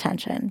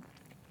detention.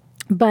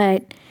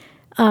 But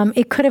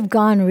it could have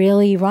gone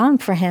really wrong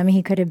for him.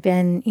 He could have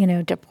been,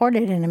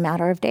 deported in a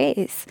matter of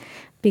days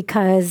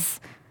because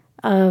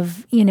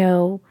of,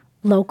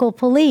 local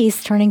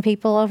police turning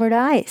people over to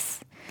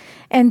ICE.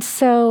 And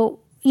so,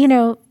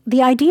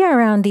 the idea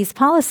around these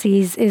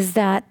policies is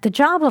that the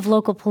job of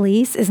local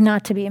police is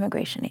not to be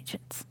immigration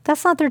agents.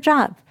 That's not their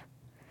job.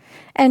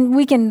 And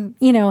we can,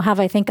 have,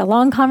 I think, a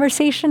long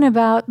conversation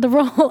about the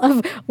role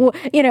of,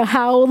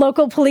 how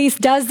local police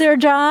does their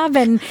job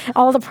and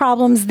all the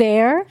problems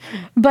there.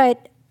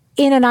 But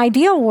in an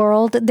ideal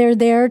world, they're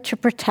there to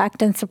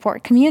protect and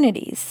support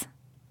communities,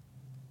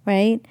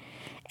 right?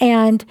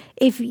 And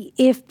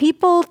if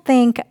people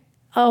think,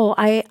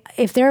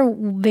 if they're a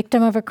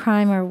victim of a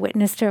crime or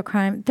witness to a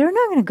crime, they're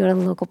not going to go to the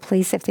local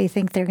police if they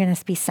think they're going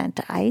to be sent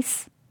to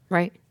ICE.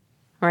 Right.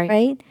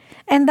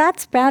 And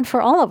that's bad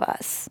for all of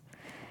us.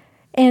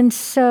 And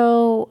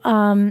so,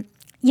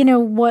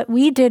 what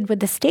we did with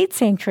the state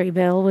sanctuary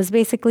bill was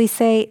basically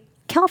say,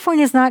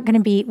 California's not going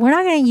to be, we're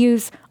not going to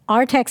use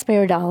our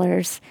taxpayer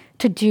dollars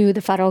to do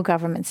the federal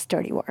government's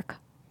dirty work.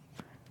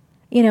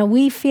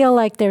 We feel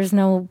like there's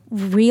no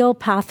real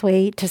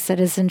pathway to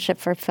citizenship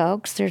for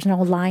folks. There's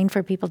no line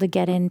for people to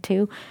get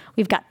into.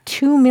 We've got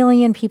 2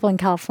 million people in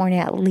California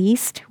at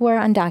least who are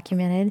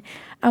undocumented,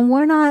 and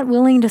we're not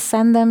willing to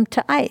send them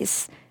to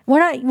ICE. We're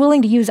not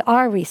willing to use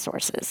our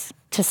resources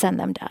to send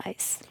them to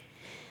ICE.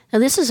 Now,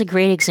 this is a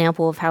great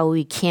example of how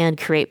we can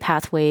create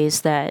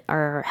pathways that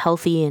are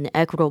healthy and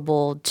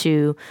equitable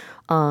to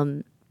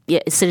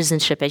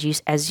citizenship,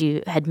 as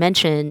you had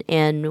mentioned,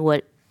 and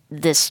what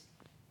this,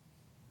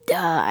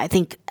 I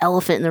think,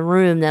 elephant in the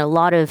room that a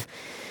lot of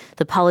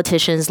the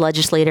politicians,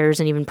 legislators,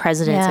 and even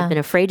presidents have been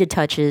afraid to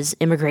touch is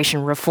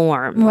immigration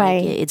reform.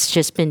 Right. Like, it's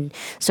just been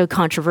so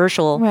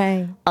controversial.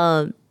 Right.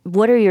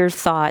 What are your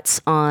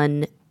thoughts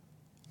on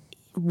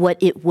what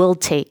it will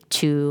take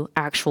to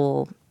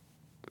actual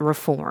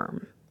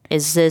reform?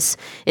 Is this?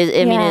 I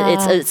mean,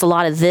 it's a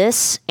lot of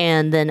this,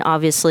 and then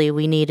obviously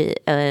we need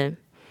a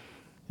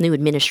new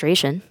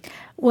administration.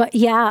 Well,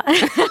 yeah,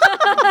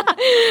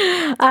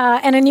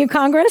 and a new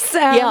Congress.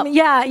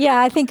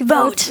 I think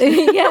vote.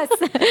 Yes.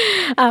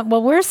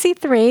 Well, we're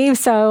C3,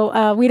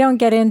 so we don't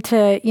get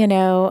into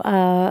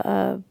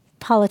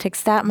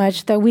politics that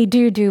much, though we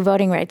do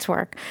voting rights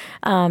work.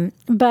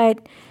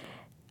 But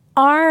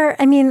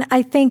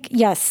I think,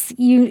 yes,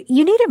 you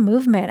need a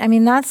movement. I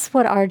mean, that's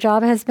what our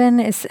job has been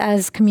is,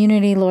 as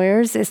community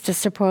lawyers, is to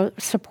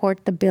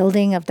support the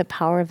building of the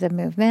power of the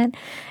movement.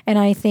 And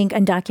I think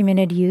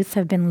undocumented youth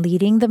have been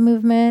leading the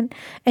movement.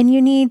 And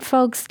you need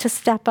folks to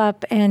step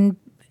up and,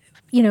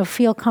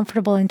 feel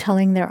comfortable in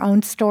telling their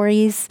own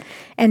stories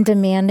and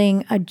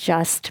demanding a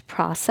just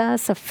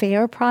process, a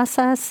fair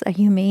process, a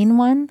humane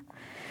one.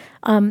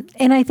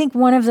 And I think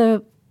one of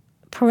the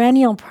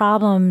perennial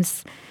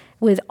problems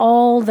with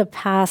all the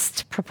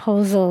past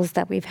proposals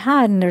that we've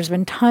had, and there's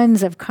been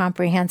tons of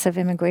comprehensive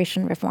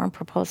immigration reform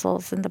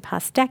proposals in the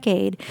past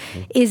decade,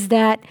 is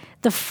that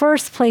the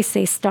first place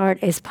they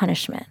start is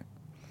punishment.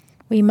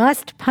 We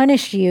must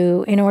punish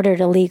you in order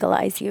to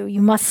legalize you.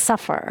 You must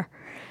suffer.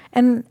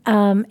 And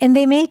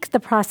they make the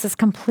process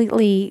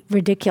completely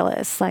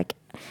ridiculous. Like,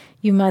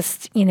 you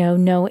must,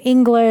 know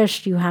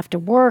English, you have to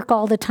work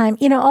all the time,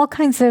 all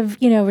kinds of,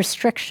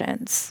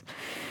 restrictions.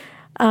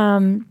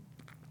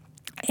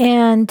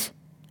 And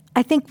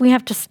I think we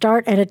have to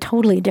start at a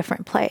totally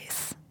different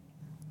place.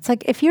 It's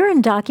like, if you're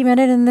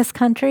undocumented in this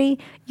country,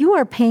 you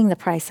are paying the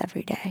price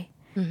every day.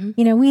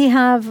 You know,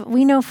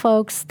 we know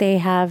folks, they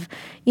have,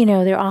 you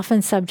know, they're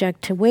often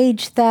subject to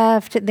wage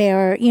theft.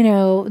 They're, you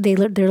know,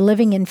 they're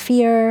living in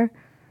fear,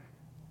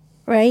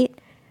 right?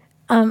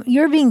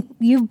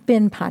 You've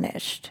been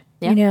punished,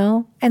 you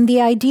know? And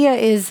the idea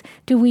is,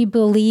 do we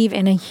believe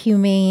in a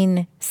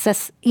humane,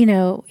 you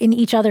know, in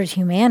each other's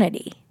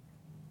humanity?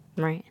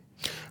 Right.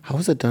 How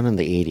was it done in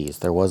the 80s?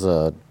 There was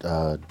a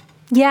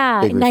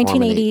in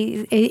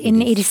 1980,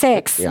 in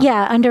 86.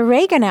 Yeah, under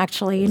Reagan,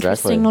 actually,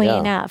 interestingly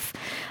enough.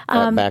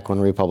 Back when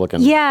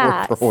Republicans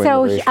Yeah, were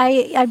so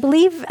I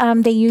believe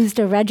they used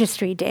a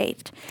registry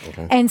date.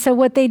 Okay. And so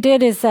what they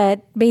did is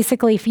that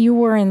basically if you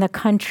were in the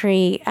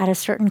country at a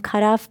certain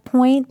cutoff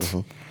point,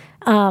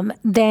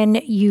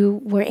 then you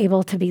were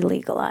able to be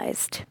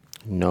legalized.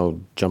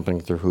 No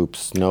jumping through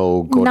hoops,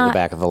 no go to the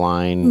back of the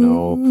line,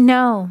 no.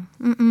 No.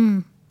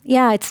 Mm-mm.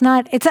 Yeah, it's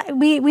not.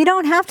 We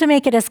don't have to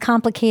make it as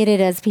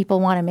complicated as people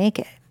want to make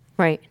it.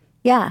 Right.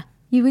 Yeah,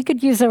 we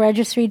could use a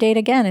registry date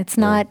again. It's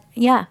not.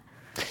 Yeah.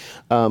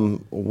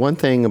 One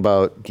thing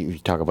about you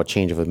talk about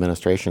change of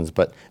administrations,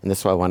 and this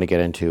is why I want to get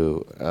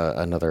into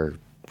another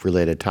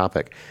related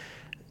topic.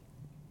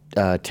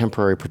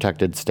 Temporary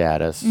protected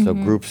status. So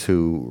groups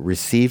who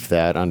receive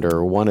that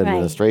under one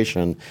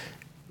administration.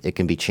 It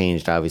can be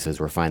changed, obviously, as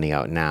we're finding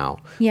out now.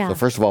 Yeah. So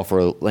first of all,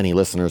 for any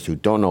listeners who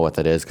don't know what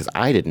that is, because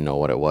I didn't know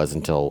what it was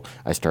until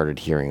I started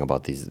hearing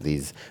about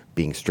these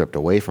being stripped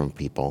away from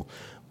people.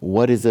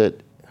 What is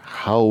it?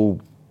 How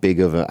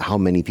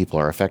many people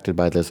are affected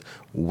by this?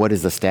 What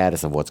is the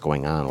status of what's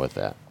going on with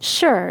that?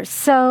 Sure.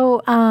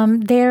 So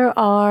there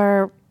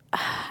are,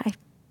 I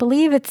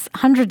believe it's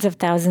hundreds of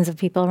thousands of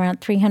people,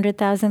 around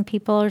 300,000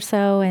 people or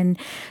so. And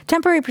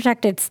temporary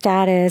protected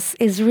status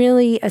is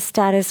really a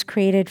status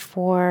created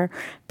for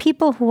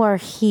people who are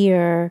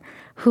here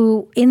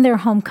who in their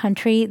home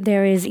country,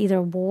 there is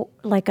either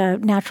like a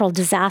natural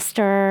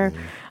disaster,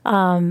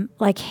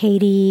 like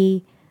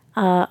Haiti,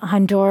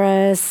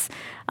 Honduras,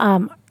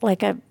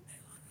 like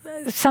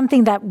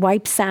something that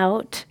wipes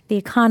out the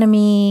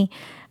economy.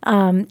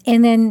 And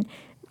then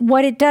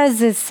what it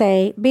does is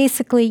say,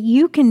 basically,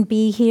 you can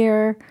be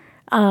here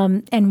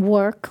and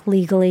work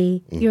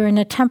legally. You're in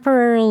a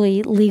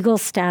temporarily legal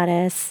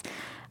status.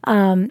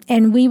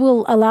 And we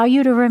will allow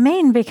you to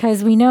remain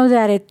because we know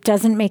that it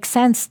doesn't make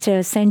sense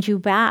to send you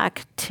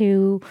back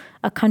to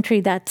a country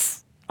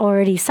that's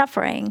already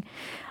suffering.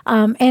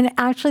 And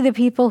actually the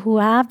people who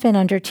have been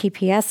under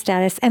TPS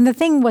status, and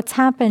what's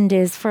happened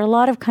is for a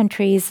lot of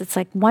countries, it's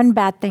like one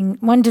bad thing,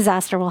 one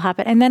disaster will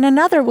happen, and then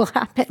another will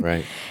happen.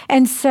 Right.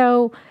 And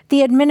so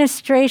the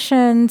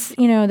administrations, the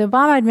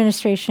Obama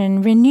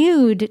administration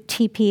renewed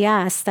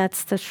TPS,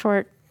 that's the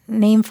short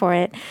name for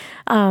it,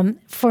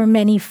 for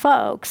many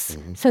folks,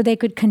 so they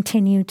could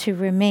continue to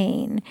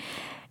remain.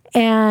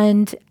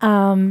 And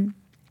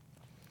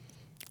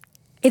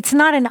it's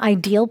not an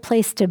ideal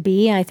place to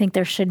be. I think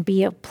there should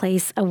be a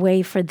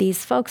way for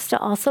these folks to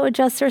also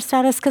adjust their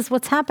status, because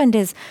what's happened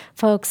is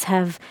folks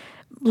have,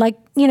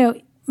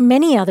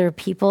 many other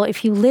people,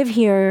 if you live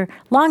here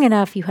long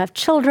enough, you have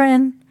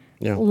children.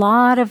 Yeah. A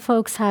lot of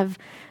folks have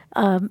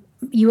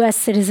U.S.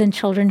 citizen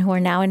children who are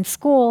now in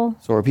school.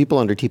 So are people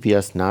under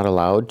TPS not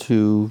allowed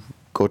to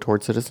go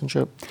towards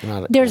citizenship?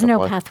 There's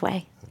no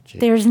pathway.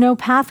 There's no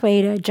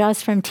pathway to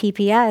adjust from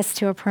TPS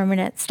to a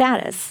permanent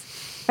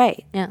status.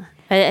 Right. Yeah.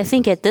 I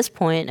think at this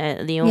point,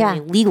 the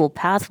only legal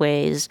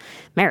pathway is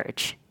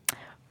marriage.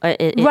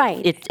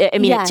 Right.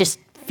 It just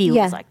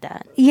feels like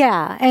that.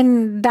 Yeah,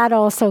 and that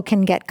also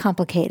can get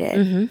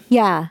complicated.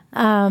 Yeah.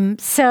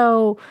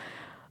 So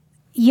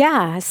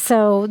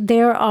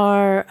there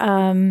are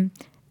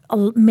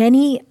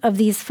many of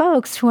these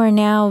folks who are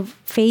now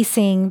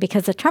facing,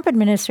 because the Trump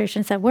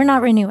administration said, we're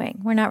not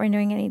renewing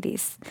any of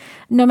these,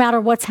 no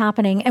matter what's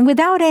happening, and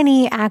without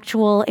any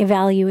actual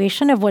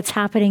evaluation of what's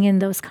happening in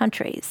those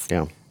countries.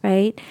 Yeah.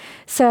 Right?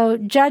 So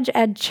Judge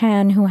Ed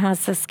Chen, who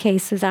has this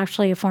case, who's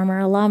actually a former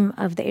alum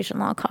of the Asian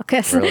Law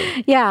Caucus.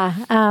 Really? Yeah.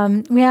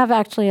 We have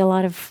actually a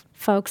lot of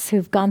folks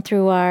who've gone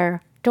through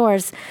our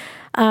doors,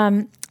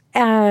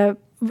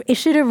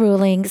 issued a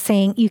ruling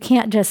saying you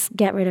can't just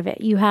get rid of it.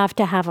 You have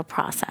to have a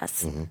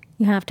process.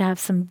 You have to have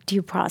some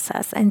due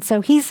process. And so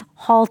he's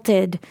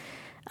halted.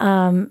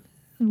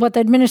 What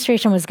the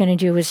administration was going to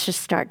do was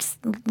just start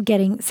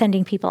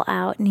sending people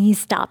out, and he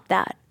stopped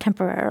that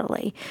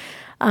temporarily.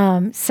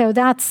 So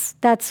that's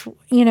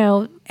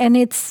and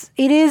it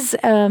is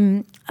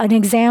an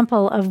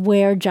example of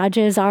where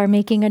judges are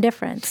making a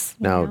difference.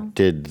 Now,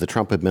 did the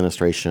Trump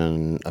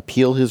administration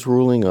appeal his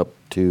ruling up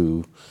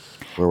to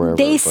wherever?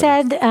 They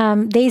said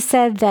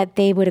that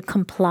they would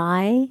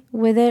comply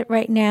with it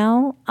right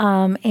now,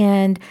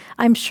 and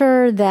I'm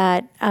sure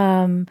that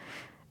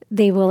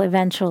they will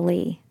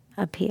eventually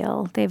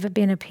appeal. They've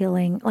been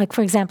appealing. Like,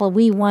 for example,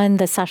 we won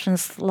the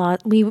Sessions law.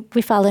 We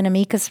filed an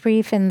amicus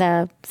brief in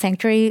the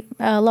sanctuary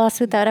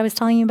lawsuit that I was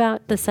telling you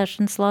about, the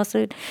Sessions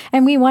lawsuit,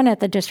 and we won at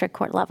the district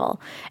court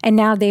level. And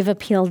now they've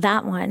appealed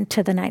that one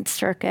to the Ninth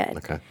Circuit.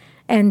 Okay.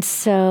 And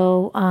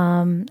so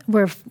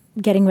we're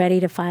getting ready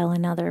to file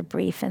another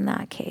brief in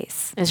that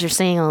case. As you're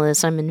saying all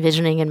this, I'm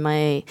envisioning in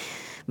my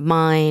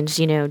mind,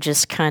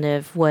 just kind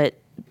of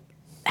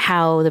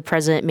how the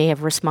president may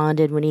have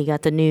responded when he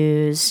got the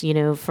news,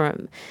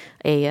 from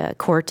a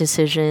court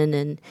decision.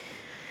 And,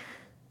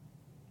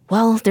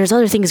 well, there's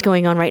other things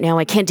going on right now.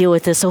 I can't deal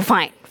with this, so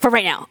fine, for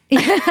right now.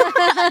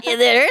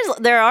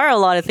 There are a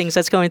lot of things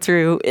that's going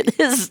through. It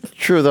is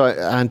true, though.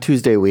 On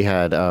Tuesday, we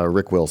had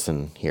Rick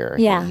Wilson here.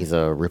 Yeah. He's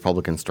a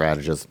Republican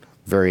strategist,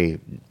 very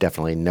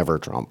definitely never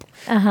Trump.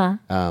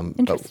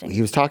 Interesting. But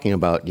he was talking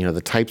about,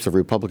 the types of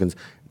Republicans.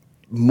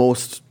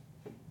 Most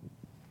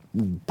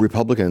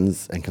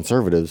Republicans and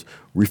conservatives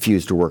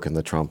refuse to work in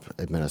the Trump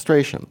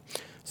administration.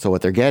 So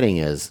what they're getting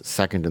is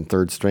second and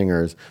third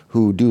stringers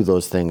who do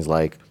those things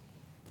like,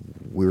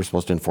 we were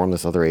supposed to inform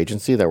this other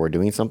agency that we're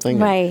doing something.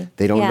 Right.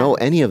 They don't know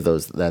any of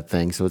that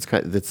thing. So it's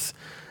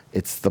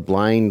the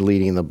blind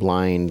leading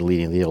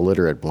the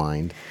illiterate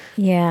blind.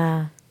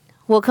 Yeah.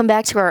 We'll come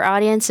back to our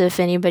audience if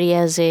anybody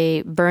has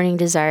a burning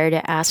desire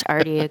to ask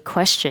Aarti a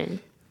question.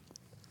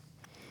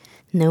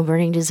 No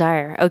burning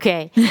desire.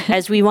 Okay.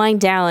 As we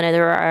wind down,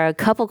 there are a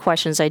couple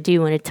questions I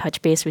do want to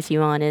touch base with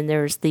you on. And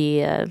there's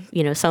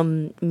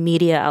some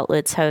media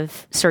outlets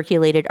have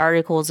circulated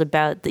articles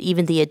about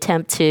even the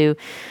attempt to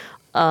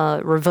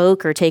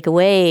revoke or take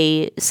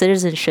away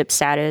citizenship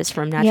status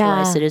from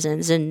naturalized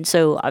citizens. And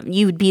so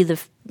you would be the,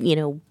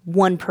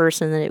 one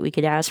person that we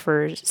could ask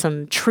for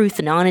some truth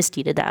and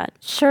honesty to that.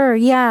 Sure,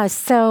 yeah.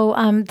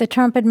 So the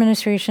Trump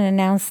administration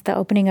announced the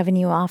opening of a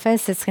new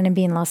office. It's going to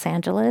be in Los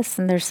Angeles,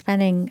 and they're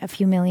spending a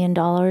few $1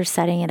 million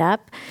setting it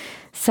up.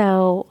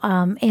 So,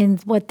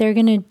 and what they're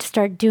going to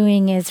start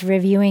doing is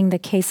reviewing the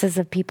cases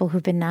of people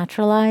who've been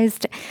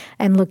naturalized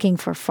and looking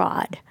for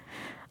fraud.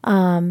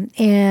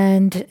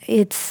 And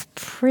it's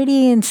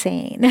pretty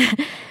insane.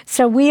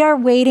 So we are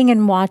waiting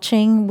and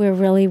watching. We're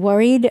really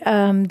worried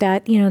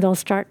that, they'll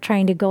start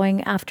trying to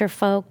going after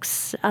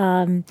folks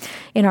in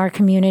our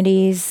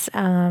communities.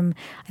 I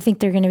think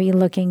they're going to be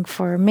looking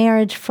for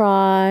marriage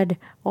fraud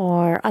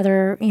or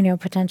other,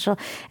 potential.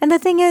 And the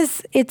thing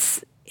is,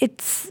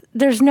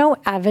 there's no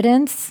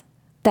evidence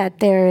that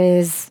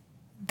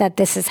that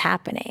this is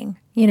happening.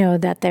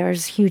 That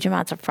there's huge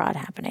amounts of fraud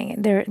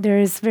happening. There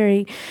is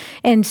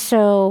and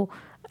so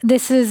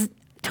this is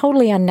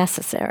totally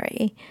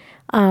unnecessary.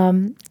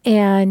 But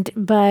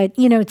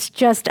it's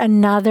just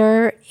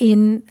another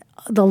in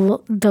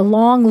the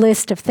long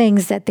list of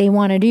things that they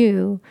want to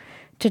do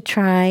to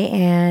try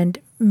and,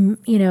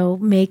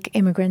 make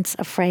immigrants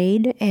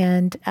afraid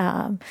and,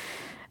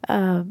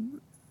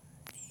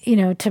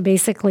 to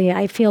basically,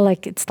 I feel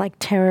like it's like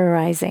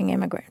terrorizing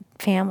immigrant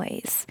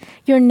families.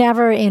 I'm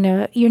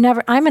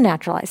a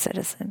naturalized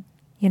citizen.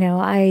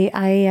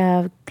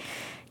 I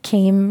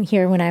came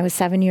here when I was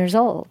 7 years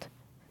old.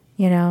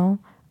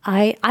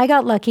 I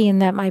got lucky in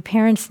that my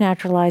parents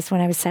naturalized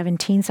when I was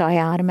 17, so I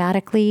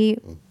automatically,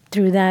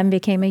 through them,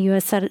 became a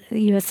U.S.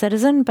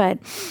 citizen. But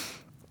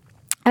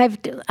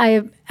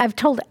I've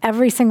told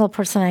every single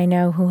person I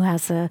know who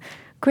has a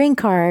green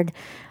card,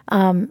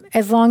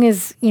 as long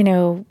as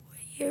to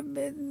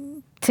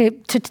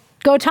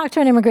go talk to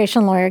an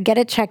immigration lawyer, get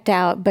it checked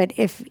out. But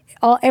if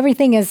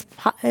everything is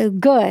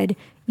good,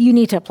 you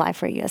need to apply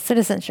for U.S.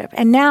 citizenship.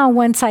 And now,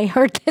 once I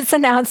heard this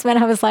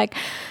announcement, I was like,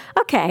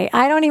 okay,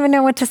 I don't even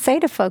know what to say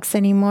to folks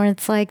anymore.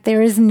 It's like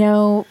there is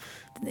no,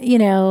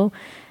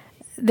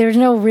 there's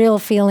no real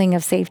feeling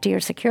of safety or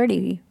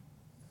security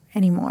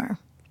anymore.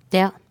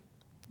 Yeah.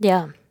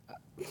 Yeah.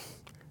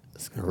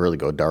 It's going to really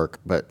go dark,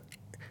 but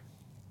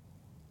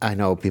I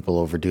know people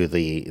overdo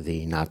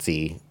the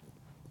Nazi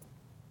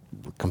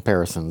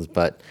comparisons,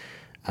 but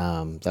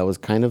that was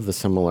kind of the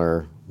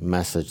similar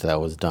message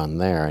that was done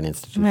there and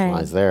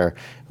institutionalized there.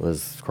 It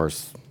was, of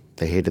course,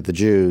 they hated the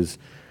Jews.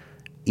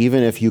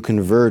 Even if you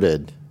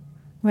converted,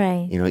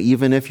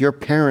 even if your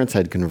parents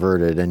had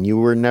converted and you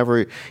were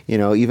never,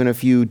 even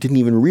if you didn't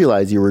even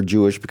realize you were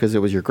Jewish because it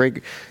was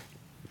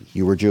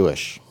you were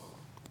Jewish.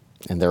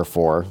 And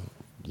therefore,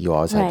 you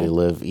always had to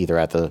live either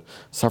at the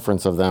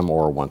sufferance of them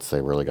or once they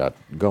really got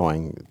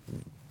going.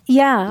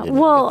 Yeah,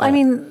 well, I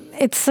mean,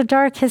 it's a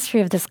dark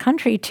history of this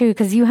country, too,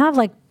 because you have,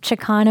 like,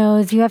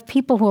 Chicanos, you have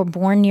people who are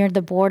born near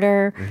the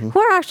border, who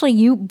are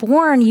actually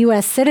born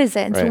U.S.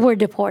 citizens who were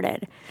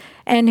deported,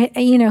 and,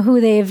 who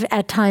they've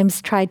at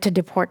times tried to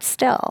deport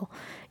still.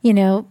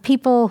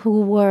 People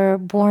who were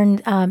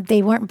born,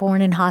 they weren't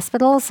born in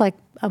hospitals, like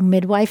a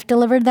midwife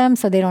delivered them,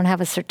 so they don't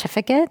have a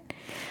certificate.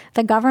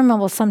 The government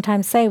will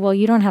sometimes say, well,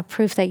 you don't have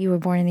proof that you were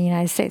born in the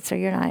United States, so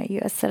you're not a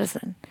U.S.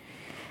 citizen.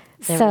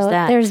 So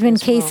there's been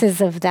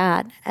cases of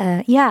that.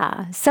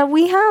 So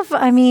we have,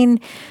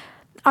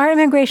 our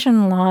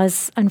immigration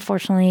laws,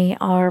 unfortunately,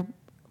 are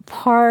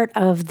part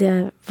of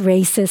the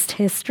racist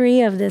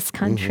history of this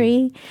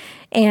country.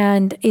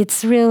 And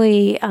it's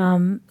really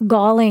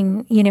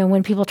galling,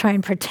 when people try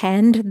and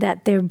pretend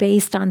that they're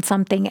based on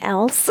something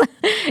else,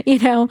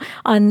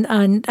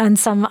 on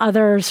some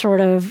other sort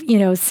of,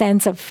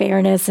 sense of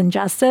fairness and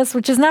justice,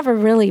 which has never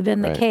really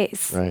been the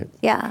case. Right.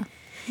 Yeah.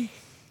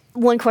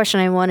 One question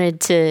I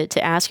wanted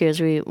to ask you as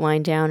we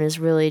wind down is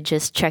really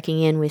just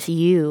checking in with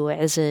you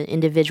as an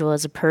individual,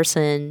 as a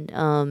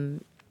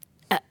person.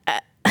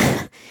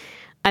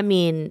 I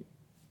mean,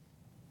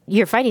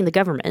 you're fighting the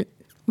government.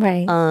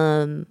 Right.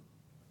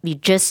 You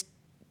just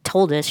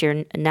told us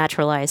you're a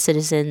naturalized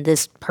citizen.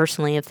 This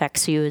personally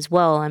affects you as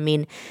well. I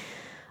mean,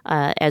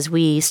 as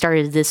we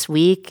started this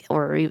week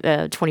or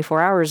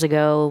 24 hours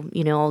ago,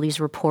 all these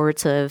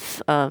reports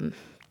of,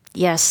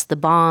 yes, the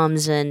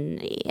bombs.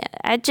 And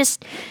I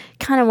just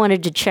kind of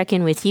wanted to check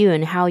in with you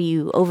and how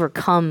you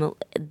overcome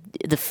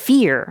the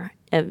fear.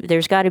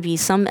 There's got to be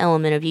some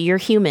element of you. You're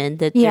human,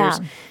 that there's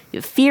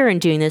fear in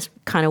doing this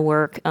kind of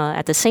work.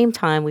 At the same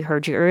time, we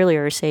heard you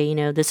earlier say,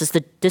 this is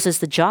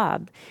the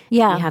job.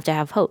 Yeah. You have to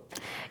have hope.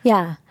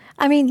 Yeah.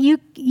 I mean,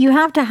 you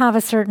have to have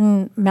a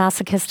certain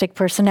masochistic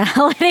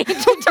personality to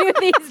do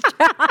these jobs.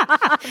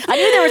 I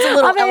knew there was a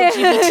little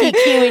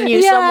LGBTQ in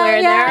you somewhere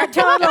in there.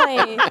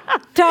 Totally.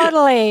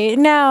 Totally.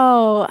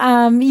 No.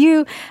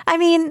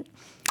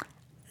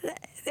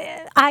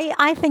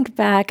 I think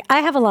back, I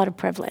have a lot of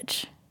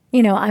privilege.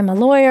 I'm a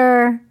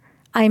lawyer.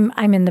 I'm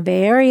in the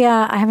Bay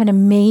Area. I have an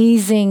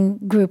amazing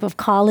group of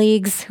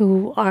colleagues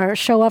who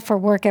show up for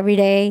work every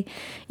day,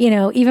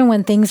 even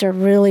when things are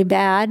really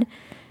bad.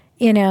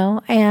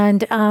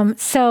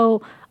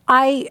 So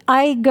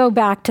I go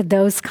back to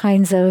those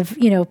kinds of,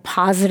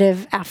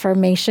 positive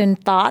affirmation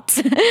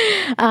thoughts.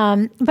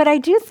 But I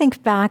do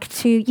think back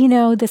to,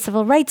 the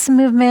civil rights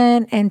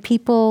movement and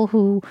people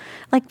who,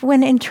 like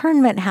when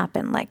internment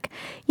happened,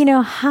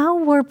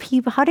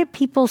 how did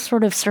people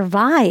sort of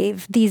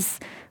survive these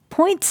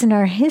points in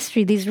our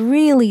history, these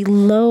really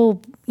low,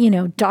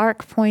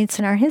 dark points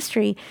in our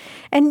history?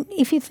 And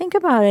if you think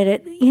about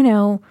it,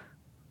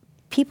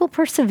 people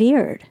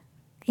persevered.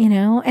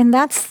 And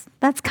that's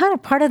kind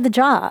of part of the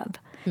job.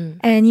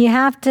 And you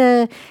have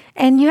to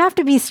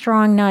be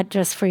strong, not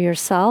just for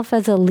yourself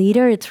as a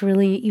leader. It's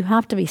really, you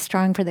have to be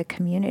strong for the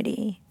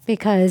community,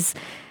 because,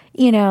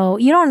 you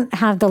don't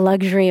have the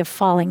luxury of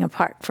falling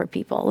apart for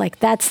people. Like,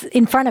 that's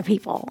in front of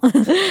people.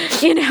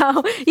 You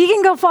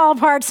can go fall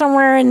apart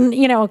somewhere in,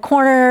 a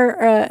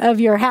corner of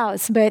your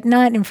house, but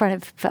not in front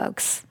of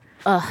folks.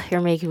 Oh,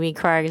 you're making me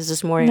cry, because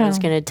this morning I was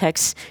going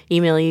to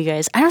email you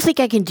guys. I don't think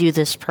I can do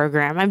this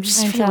program. I'm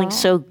just feeling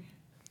so,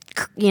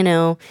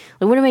 like,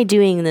 what am I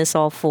doing this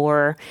all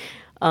for?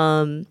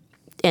 And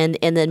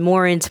then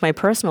more into my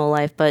personal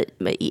life. But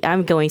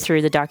I'm going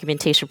through the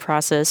documentation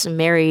process. I'm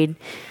married.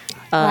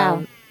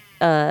 Wow.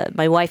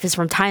 My wife is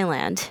from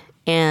Thailand,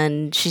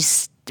 and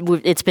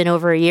it's been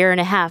over a year and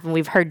a half, and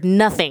we've heard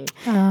nothing,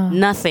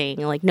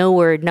 like no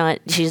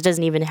word, she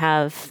doesn't even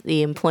have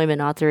the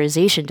employment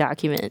authorization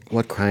document.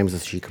 What crimes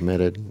has she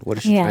committed? What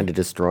is she trying to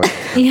destroy?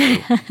 She's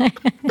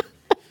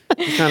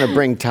trying to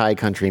bring Thai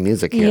country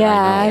music here.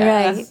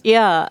 Right.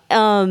 Yeah.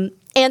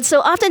 And so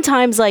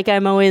oftentimes, like,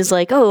 I'm always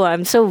like, oh,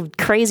 I'm so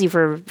crazy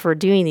for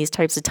doing these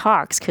types of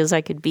talks, because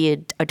I could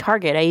be a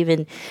target. I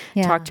even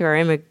talked to our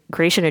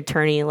immigration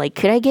attorney, like,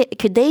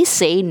 could they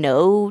say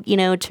no,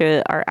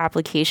 to our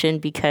application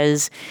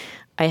because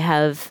I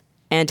have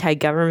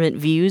anti-government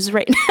views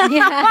right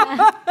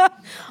now?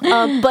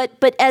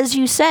 But as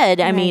you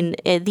said, I mean,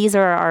 these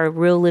are our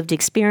real lived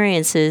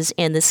experiences,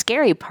 and the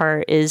scary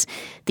part is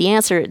the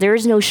answer. There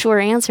is no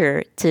sure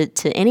answer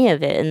to any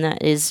of it, and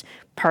that is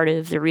part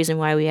of the reason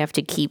why we have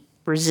to keep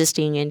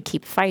resisting and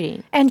keep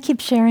fighting. And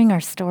keep sharing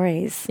our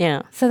stories.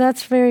 Yeah. So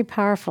that's very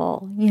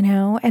powerful,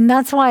 and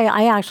that's why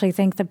I actually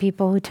think the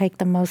people who take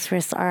the most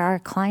risks are our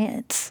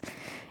clients.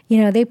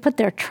 They put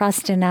their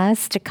trust in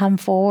us to come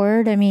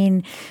forward. I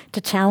mean,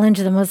 to challenge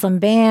the Muslim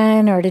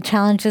ban, or to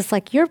challenge this,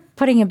 like, you're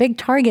putting a big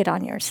target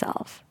on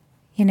yourself,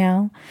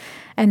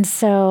 And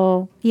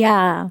so,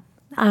 there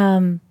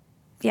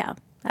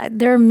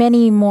are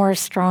many more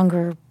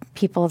stronger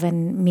people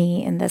than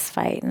me in this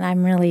fight. And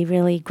I'm really,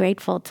 really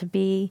grateful to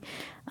be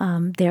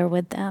there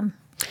with them.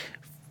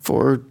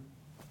 For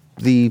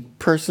the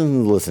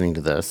person listening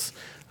to this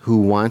who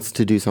wants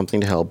to do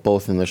something to help,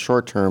 both in the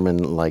short term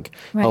and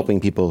helping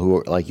people who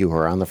are like you, who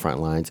are on the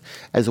front lines,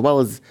 as well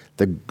as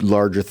the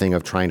larger thing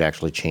of trying to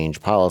actually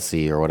change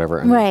policy or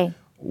whatever. Right.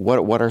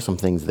 What are some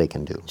things they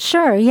can do?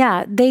 Sure,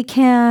 yeah. They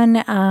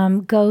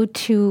can go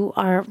to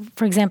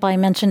for example, I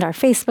mentioned our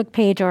Facebook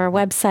page or our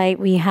website.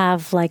 We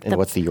have And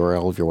what's the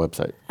URL of your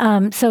website?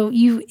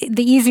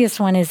 The easiest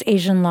one is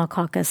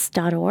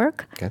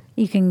AsianLawCaucus.org. Okay.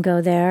 You can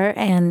go there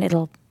and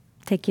it'll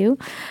take you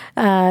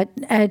to our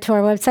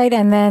website.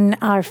 And then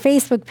our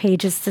Facebook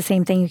page is the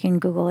same thing. You can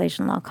Google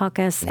Asian Law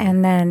Caucus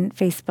and then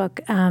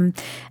Facebook.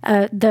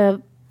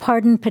 The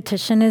pardon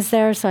petition is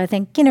there. So I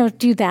think,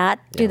 do that.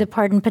 Do the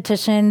pardon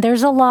petition.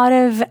 There's a lot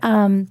of,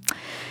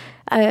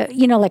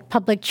 like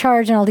public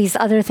charge and all these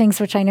other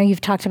things, which I know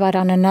you've talked about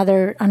on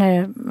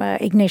a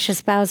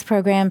Ignatius Bau's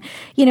program.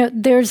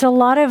 There's a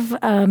lot of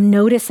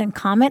notice and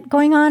comment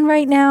going on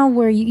right now,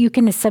 where you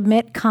can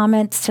submit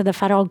comments to the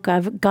federal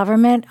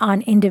government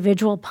on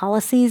individual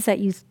policies that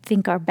you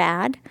think are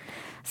bad.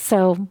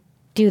 So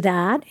do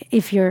that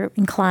if you're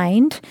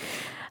inclined.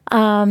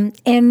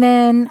 And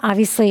then,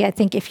 obviously, I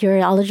think if you're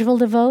eligible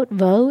to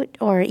vote,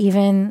 or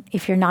even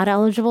if you're not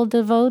eligible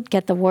to vote,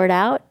 get the word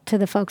out to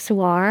the folks who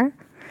are.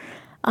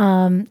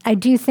 I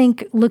do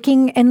think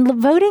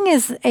voting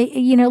is,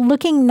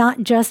 looking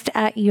not just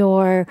at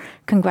your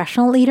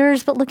congressional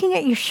leaders, but looking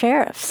at your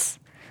sheriffs,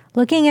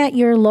 looking at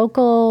your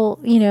local,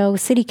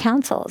 city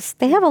councils.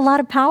 They have a lot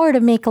of power to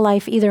make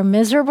life either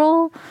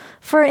miserable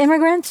for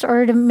immigrants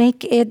or to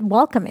make it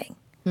welcoming.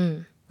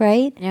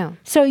 Right? Yeah.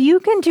 So you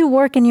can do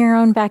work in your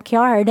own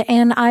backyard,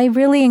 and I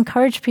really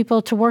encourage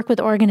people to work with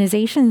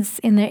organizations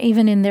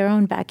even in their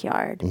own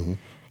backyard.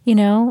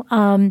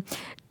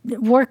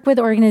 Work with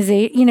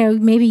organizations.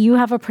 Maybe you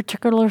have a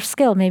particular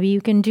skill. Maybe you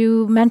can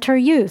do mentor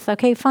youth.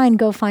 Okay, fine.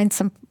 Go find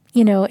some,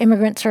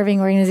 immigrant serving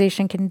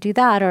organization can do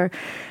that. Or,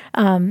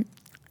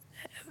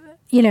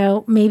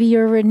 maybe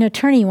you're an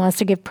attorney who wants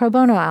to give pro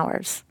bono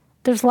hours.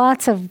 There's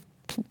lots of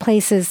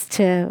places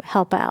to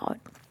help out.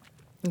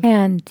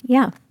 And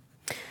yeah.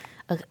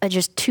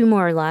 Just two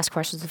more last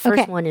questions. The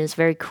first one is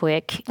very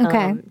quick.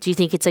 Okay. Do you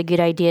think it's a good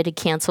idea to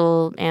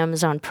cancel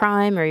Amazon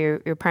Prime or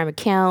your Prime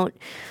account?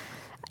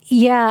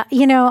 Yeah,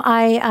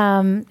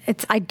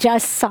 I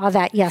just saw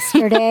that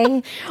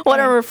yesterday. What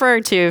I'm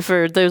referring to,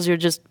 for those who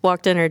just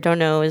walked in or don't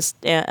know, is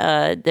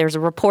there's a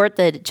report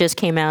that just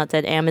came out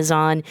that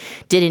Amazon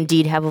did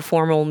indeed have a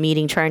formal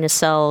meeting trying to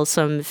sell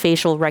some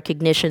facial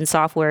recognition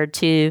software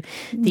to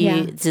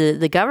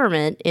the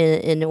government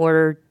in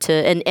order to,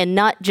 and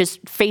not just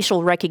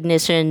facial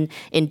recognition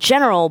in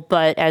general,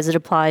 but as it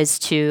applies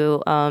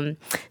to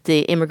the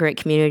immigrant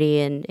community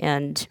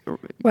and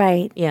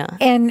right, yeah,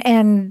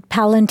 and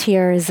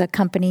Palantir is a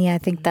company, I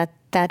think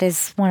that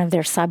is one of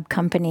their sub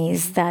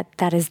companies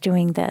that is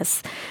doing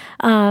this.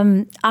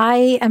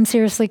 I am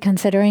seriously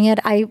considering it.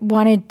 I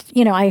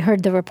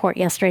heard the report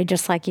yesterday,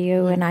 just like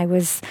you, and I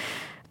was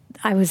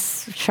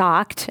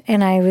shocked,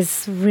 and I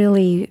was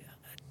really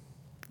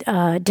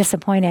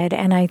disappointed.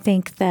 And I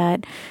think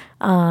that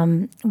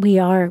we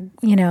are,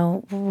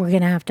 we're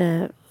going to have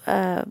to.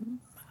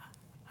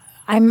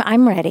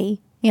 I'm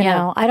ready.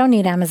 I don't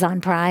need Amazon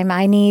Prime.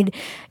 I need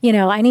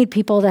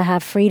people to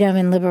have freedom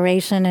and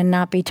liberation and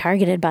not be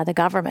targeted by the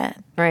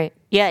government. Right.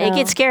 Yeah, so. It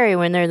gets scary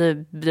when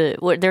they're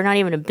they're not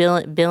even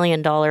 $1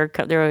 billion.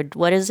 They're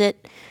what is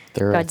it?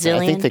 They're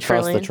Godzillion, I think they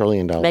crossed the $1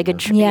 trillion.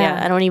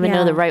 I don't even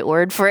know the right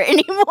word for it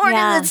anymore.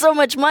 Yeah. It's so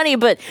much money.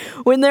 But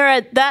when they're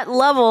at that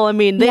level, I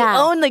mean, they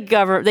own the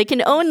government. They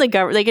can own the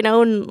government. They can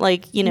own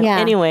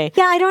anyway.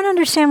 Yeah, I don't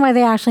understand why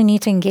they actually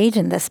need to engage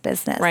in this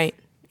business. Right.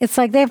 It's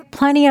like they have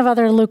plenty of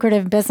other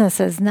lucrative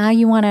businesses. Now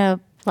you want to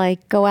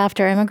go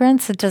after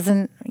immigrants? It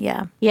doesn't.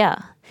 Yeah.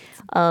 Yeah.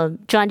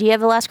 John, do you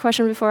have a last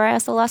question before I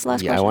ask the last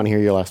question? Yeah, I want to hear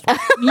your last one.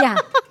 Yeah.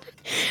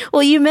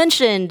 Well, you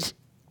mentioned,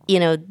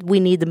 we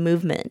need the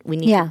movement. We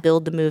need to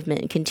build the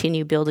movement and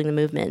continue building the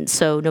movement.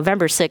 So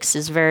November 6th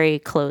is very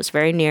close,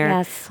 very near.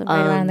 Yes,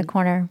 right around the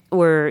corner.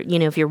 Where,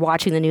 if you're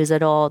watching the news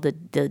at all, the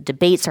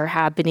debates are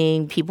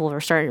happening. People are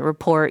starting to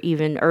report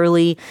even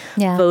early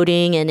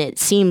voting, and it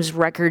seems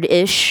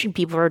record-ish.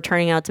 People are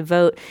turning out to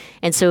vote.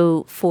 And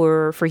so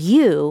for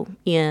you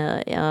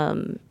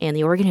and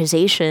the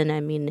organization, I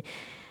mean,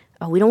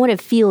 we don't want to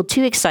feel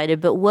too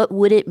excited, but what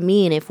would it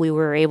mean if we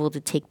were able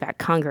to take back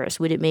Congress?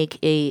 Would it make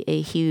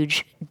a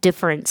huge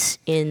difference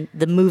in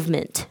the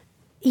movement?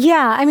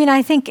 Yeah, I mean,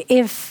 I think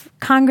if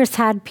Congress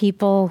had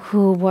people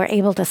who were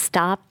able to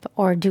stop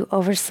or do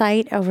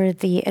oversight over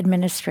the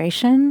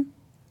administration,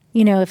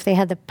 if they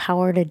had the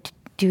power to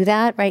do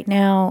that right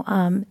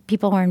now,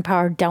 people who are in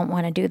power don't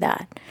want to do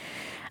that.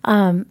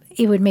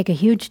 It would make a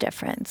huge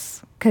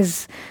difference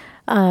because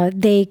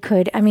they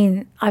could,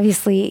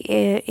 obviously,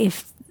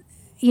 if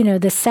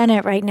the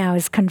Senate right now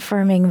is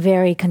confirming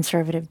very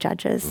conservative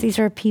judges. These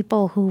are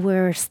people who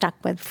we're stuck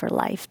with for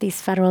life,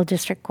 these federal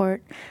district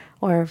court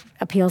or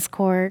appeals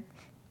court,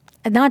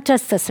 and not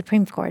just the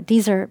Supreme Court.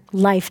 These are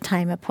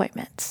lifetime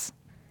appointments.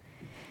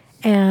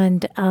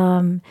 And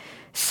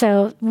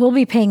so we'll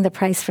be paying the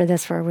price for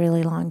this for a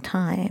really long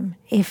time.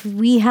 If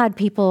we had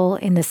people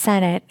in the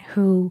Senate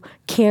who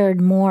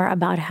cared more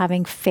about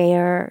having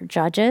fair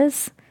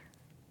judges,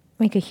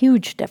 make a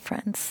huge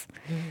difference.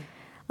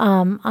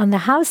 On the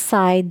House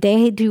side,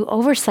 they do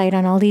oversight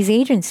on all these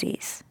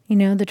agencies,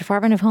 the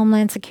Department of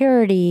Homeland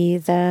Security,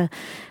 the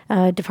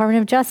Department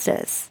of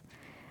Justice.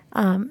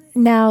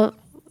 Now,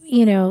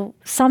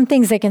 some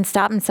things they can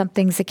stop and some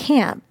things they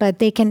can't, but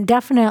they can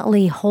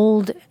definitely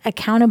hold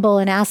accountable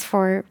and ask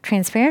for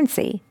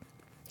transparency.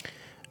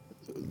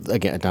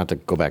 Again, not to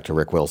go back to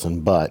Rick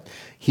Wilson, but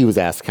he was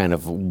asked kind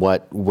of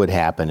what would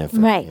happen if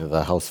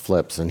the House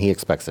flips, and he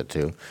expects it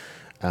to.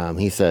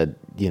 He said,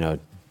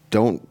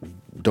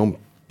 don't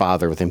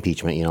bother with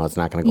impeachment. It's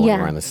not going to go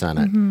anywhere in the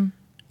Senate. Mm-hmm.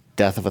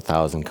 Death of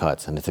 1,000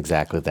 cuts, and it's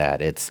exactly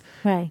that. It's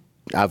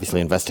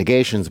obviously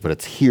investigations, but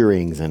it's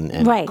hearings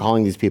and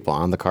calling these people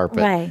on the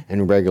carpet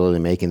and regularly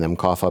making them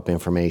cough up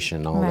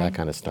information, all that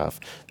kind of stuff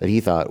that he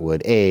thought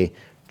would, A,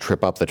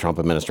 trip up the Trump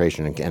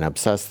administration and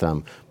obsess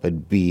them,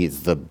 but B,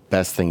 is the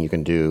best thing you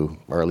can do,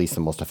 or at least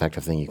the most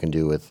effective thing you can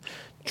do with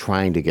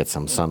trying to get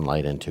some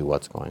sunlight into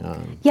what's going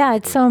on. Yeah,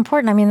 it's so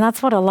important. I mean,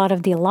 that's what a lot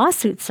of the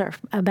lawsuits are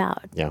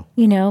about. Yeah.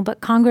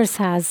 But Congress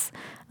has,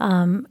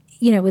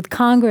 with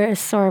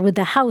Congress or with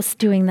the House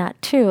doing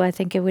that too, I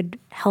think it would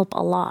help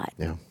a lot.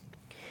 Yeah.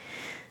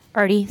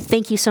 Aarti,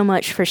 thank you so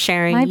much for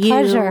sharing My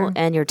pleasure.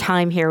 and your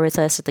time here with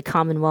us at the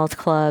Commonwealth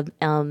Club.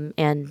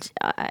 And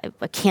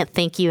I can't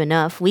thank you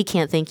enough. We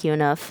can't thank you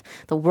enough.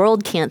 The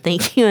world can't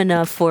thank you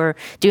enough for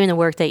doing the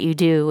work that you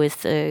do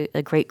with a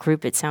great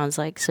group, it sounds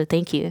like. So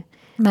thank you.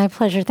 My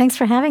pleasure. Thanks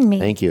for having me.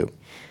 Thank you.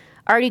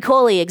 Aarti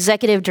Kohli,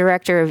 Executive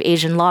Director of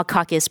Asian Law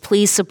Caucus.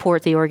 Please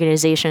support the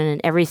organization and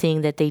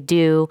everything that they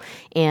do.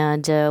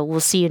 And we'll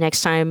see you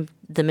next time.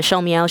 The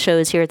Michelle Meow Show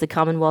is here at the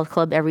Commonwealth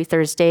Club every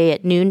Thursday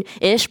at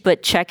noon-ish,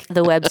 but check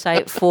the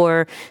website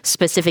for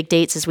specific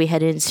dates as we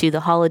head into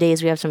the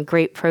holidays. We have some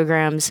great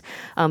programs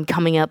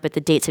coming up, but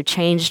the dates have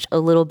changed a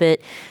little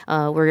bit.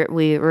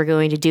 We're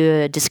going to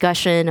do a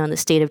discussion on the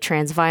state of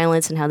trans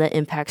violence and how that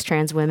impacts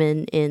trans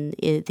women in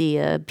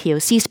the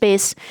POC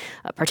space,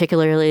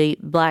 particularly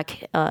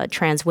Black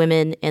trans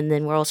women. And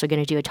then we're also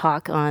going to do a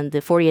talk on the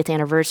 40th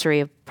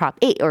anniversary of Prop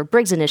 8 or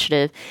Briggs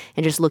Initiative,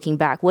 and just looking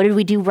back, what did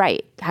we do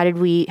right? How did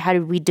we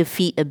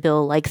defeat a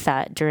bill like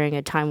that during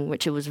a time in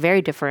which it was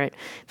very different,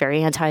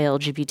 very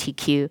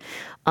anti-LGBTQ,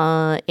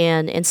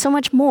 and so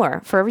much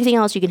more. For everything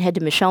else, you can head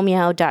to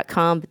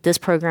michellemeow.com. This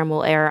program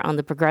will air on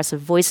the Progressive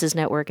Voices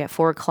Network at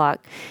 4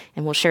 o'clock,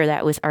 and we'll share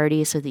that with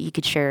Aarti so that you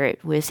could share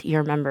it with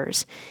your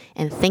members.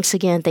 And thanks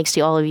again. Thanks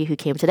to all of you who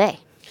came today.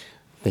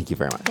 Thank you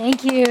very much.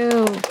 Thank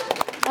you.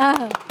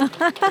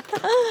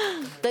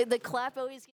 The clap always...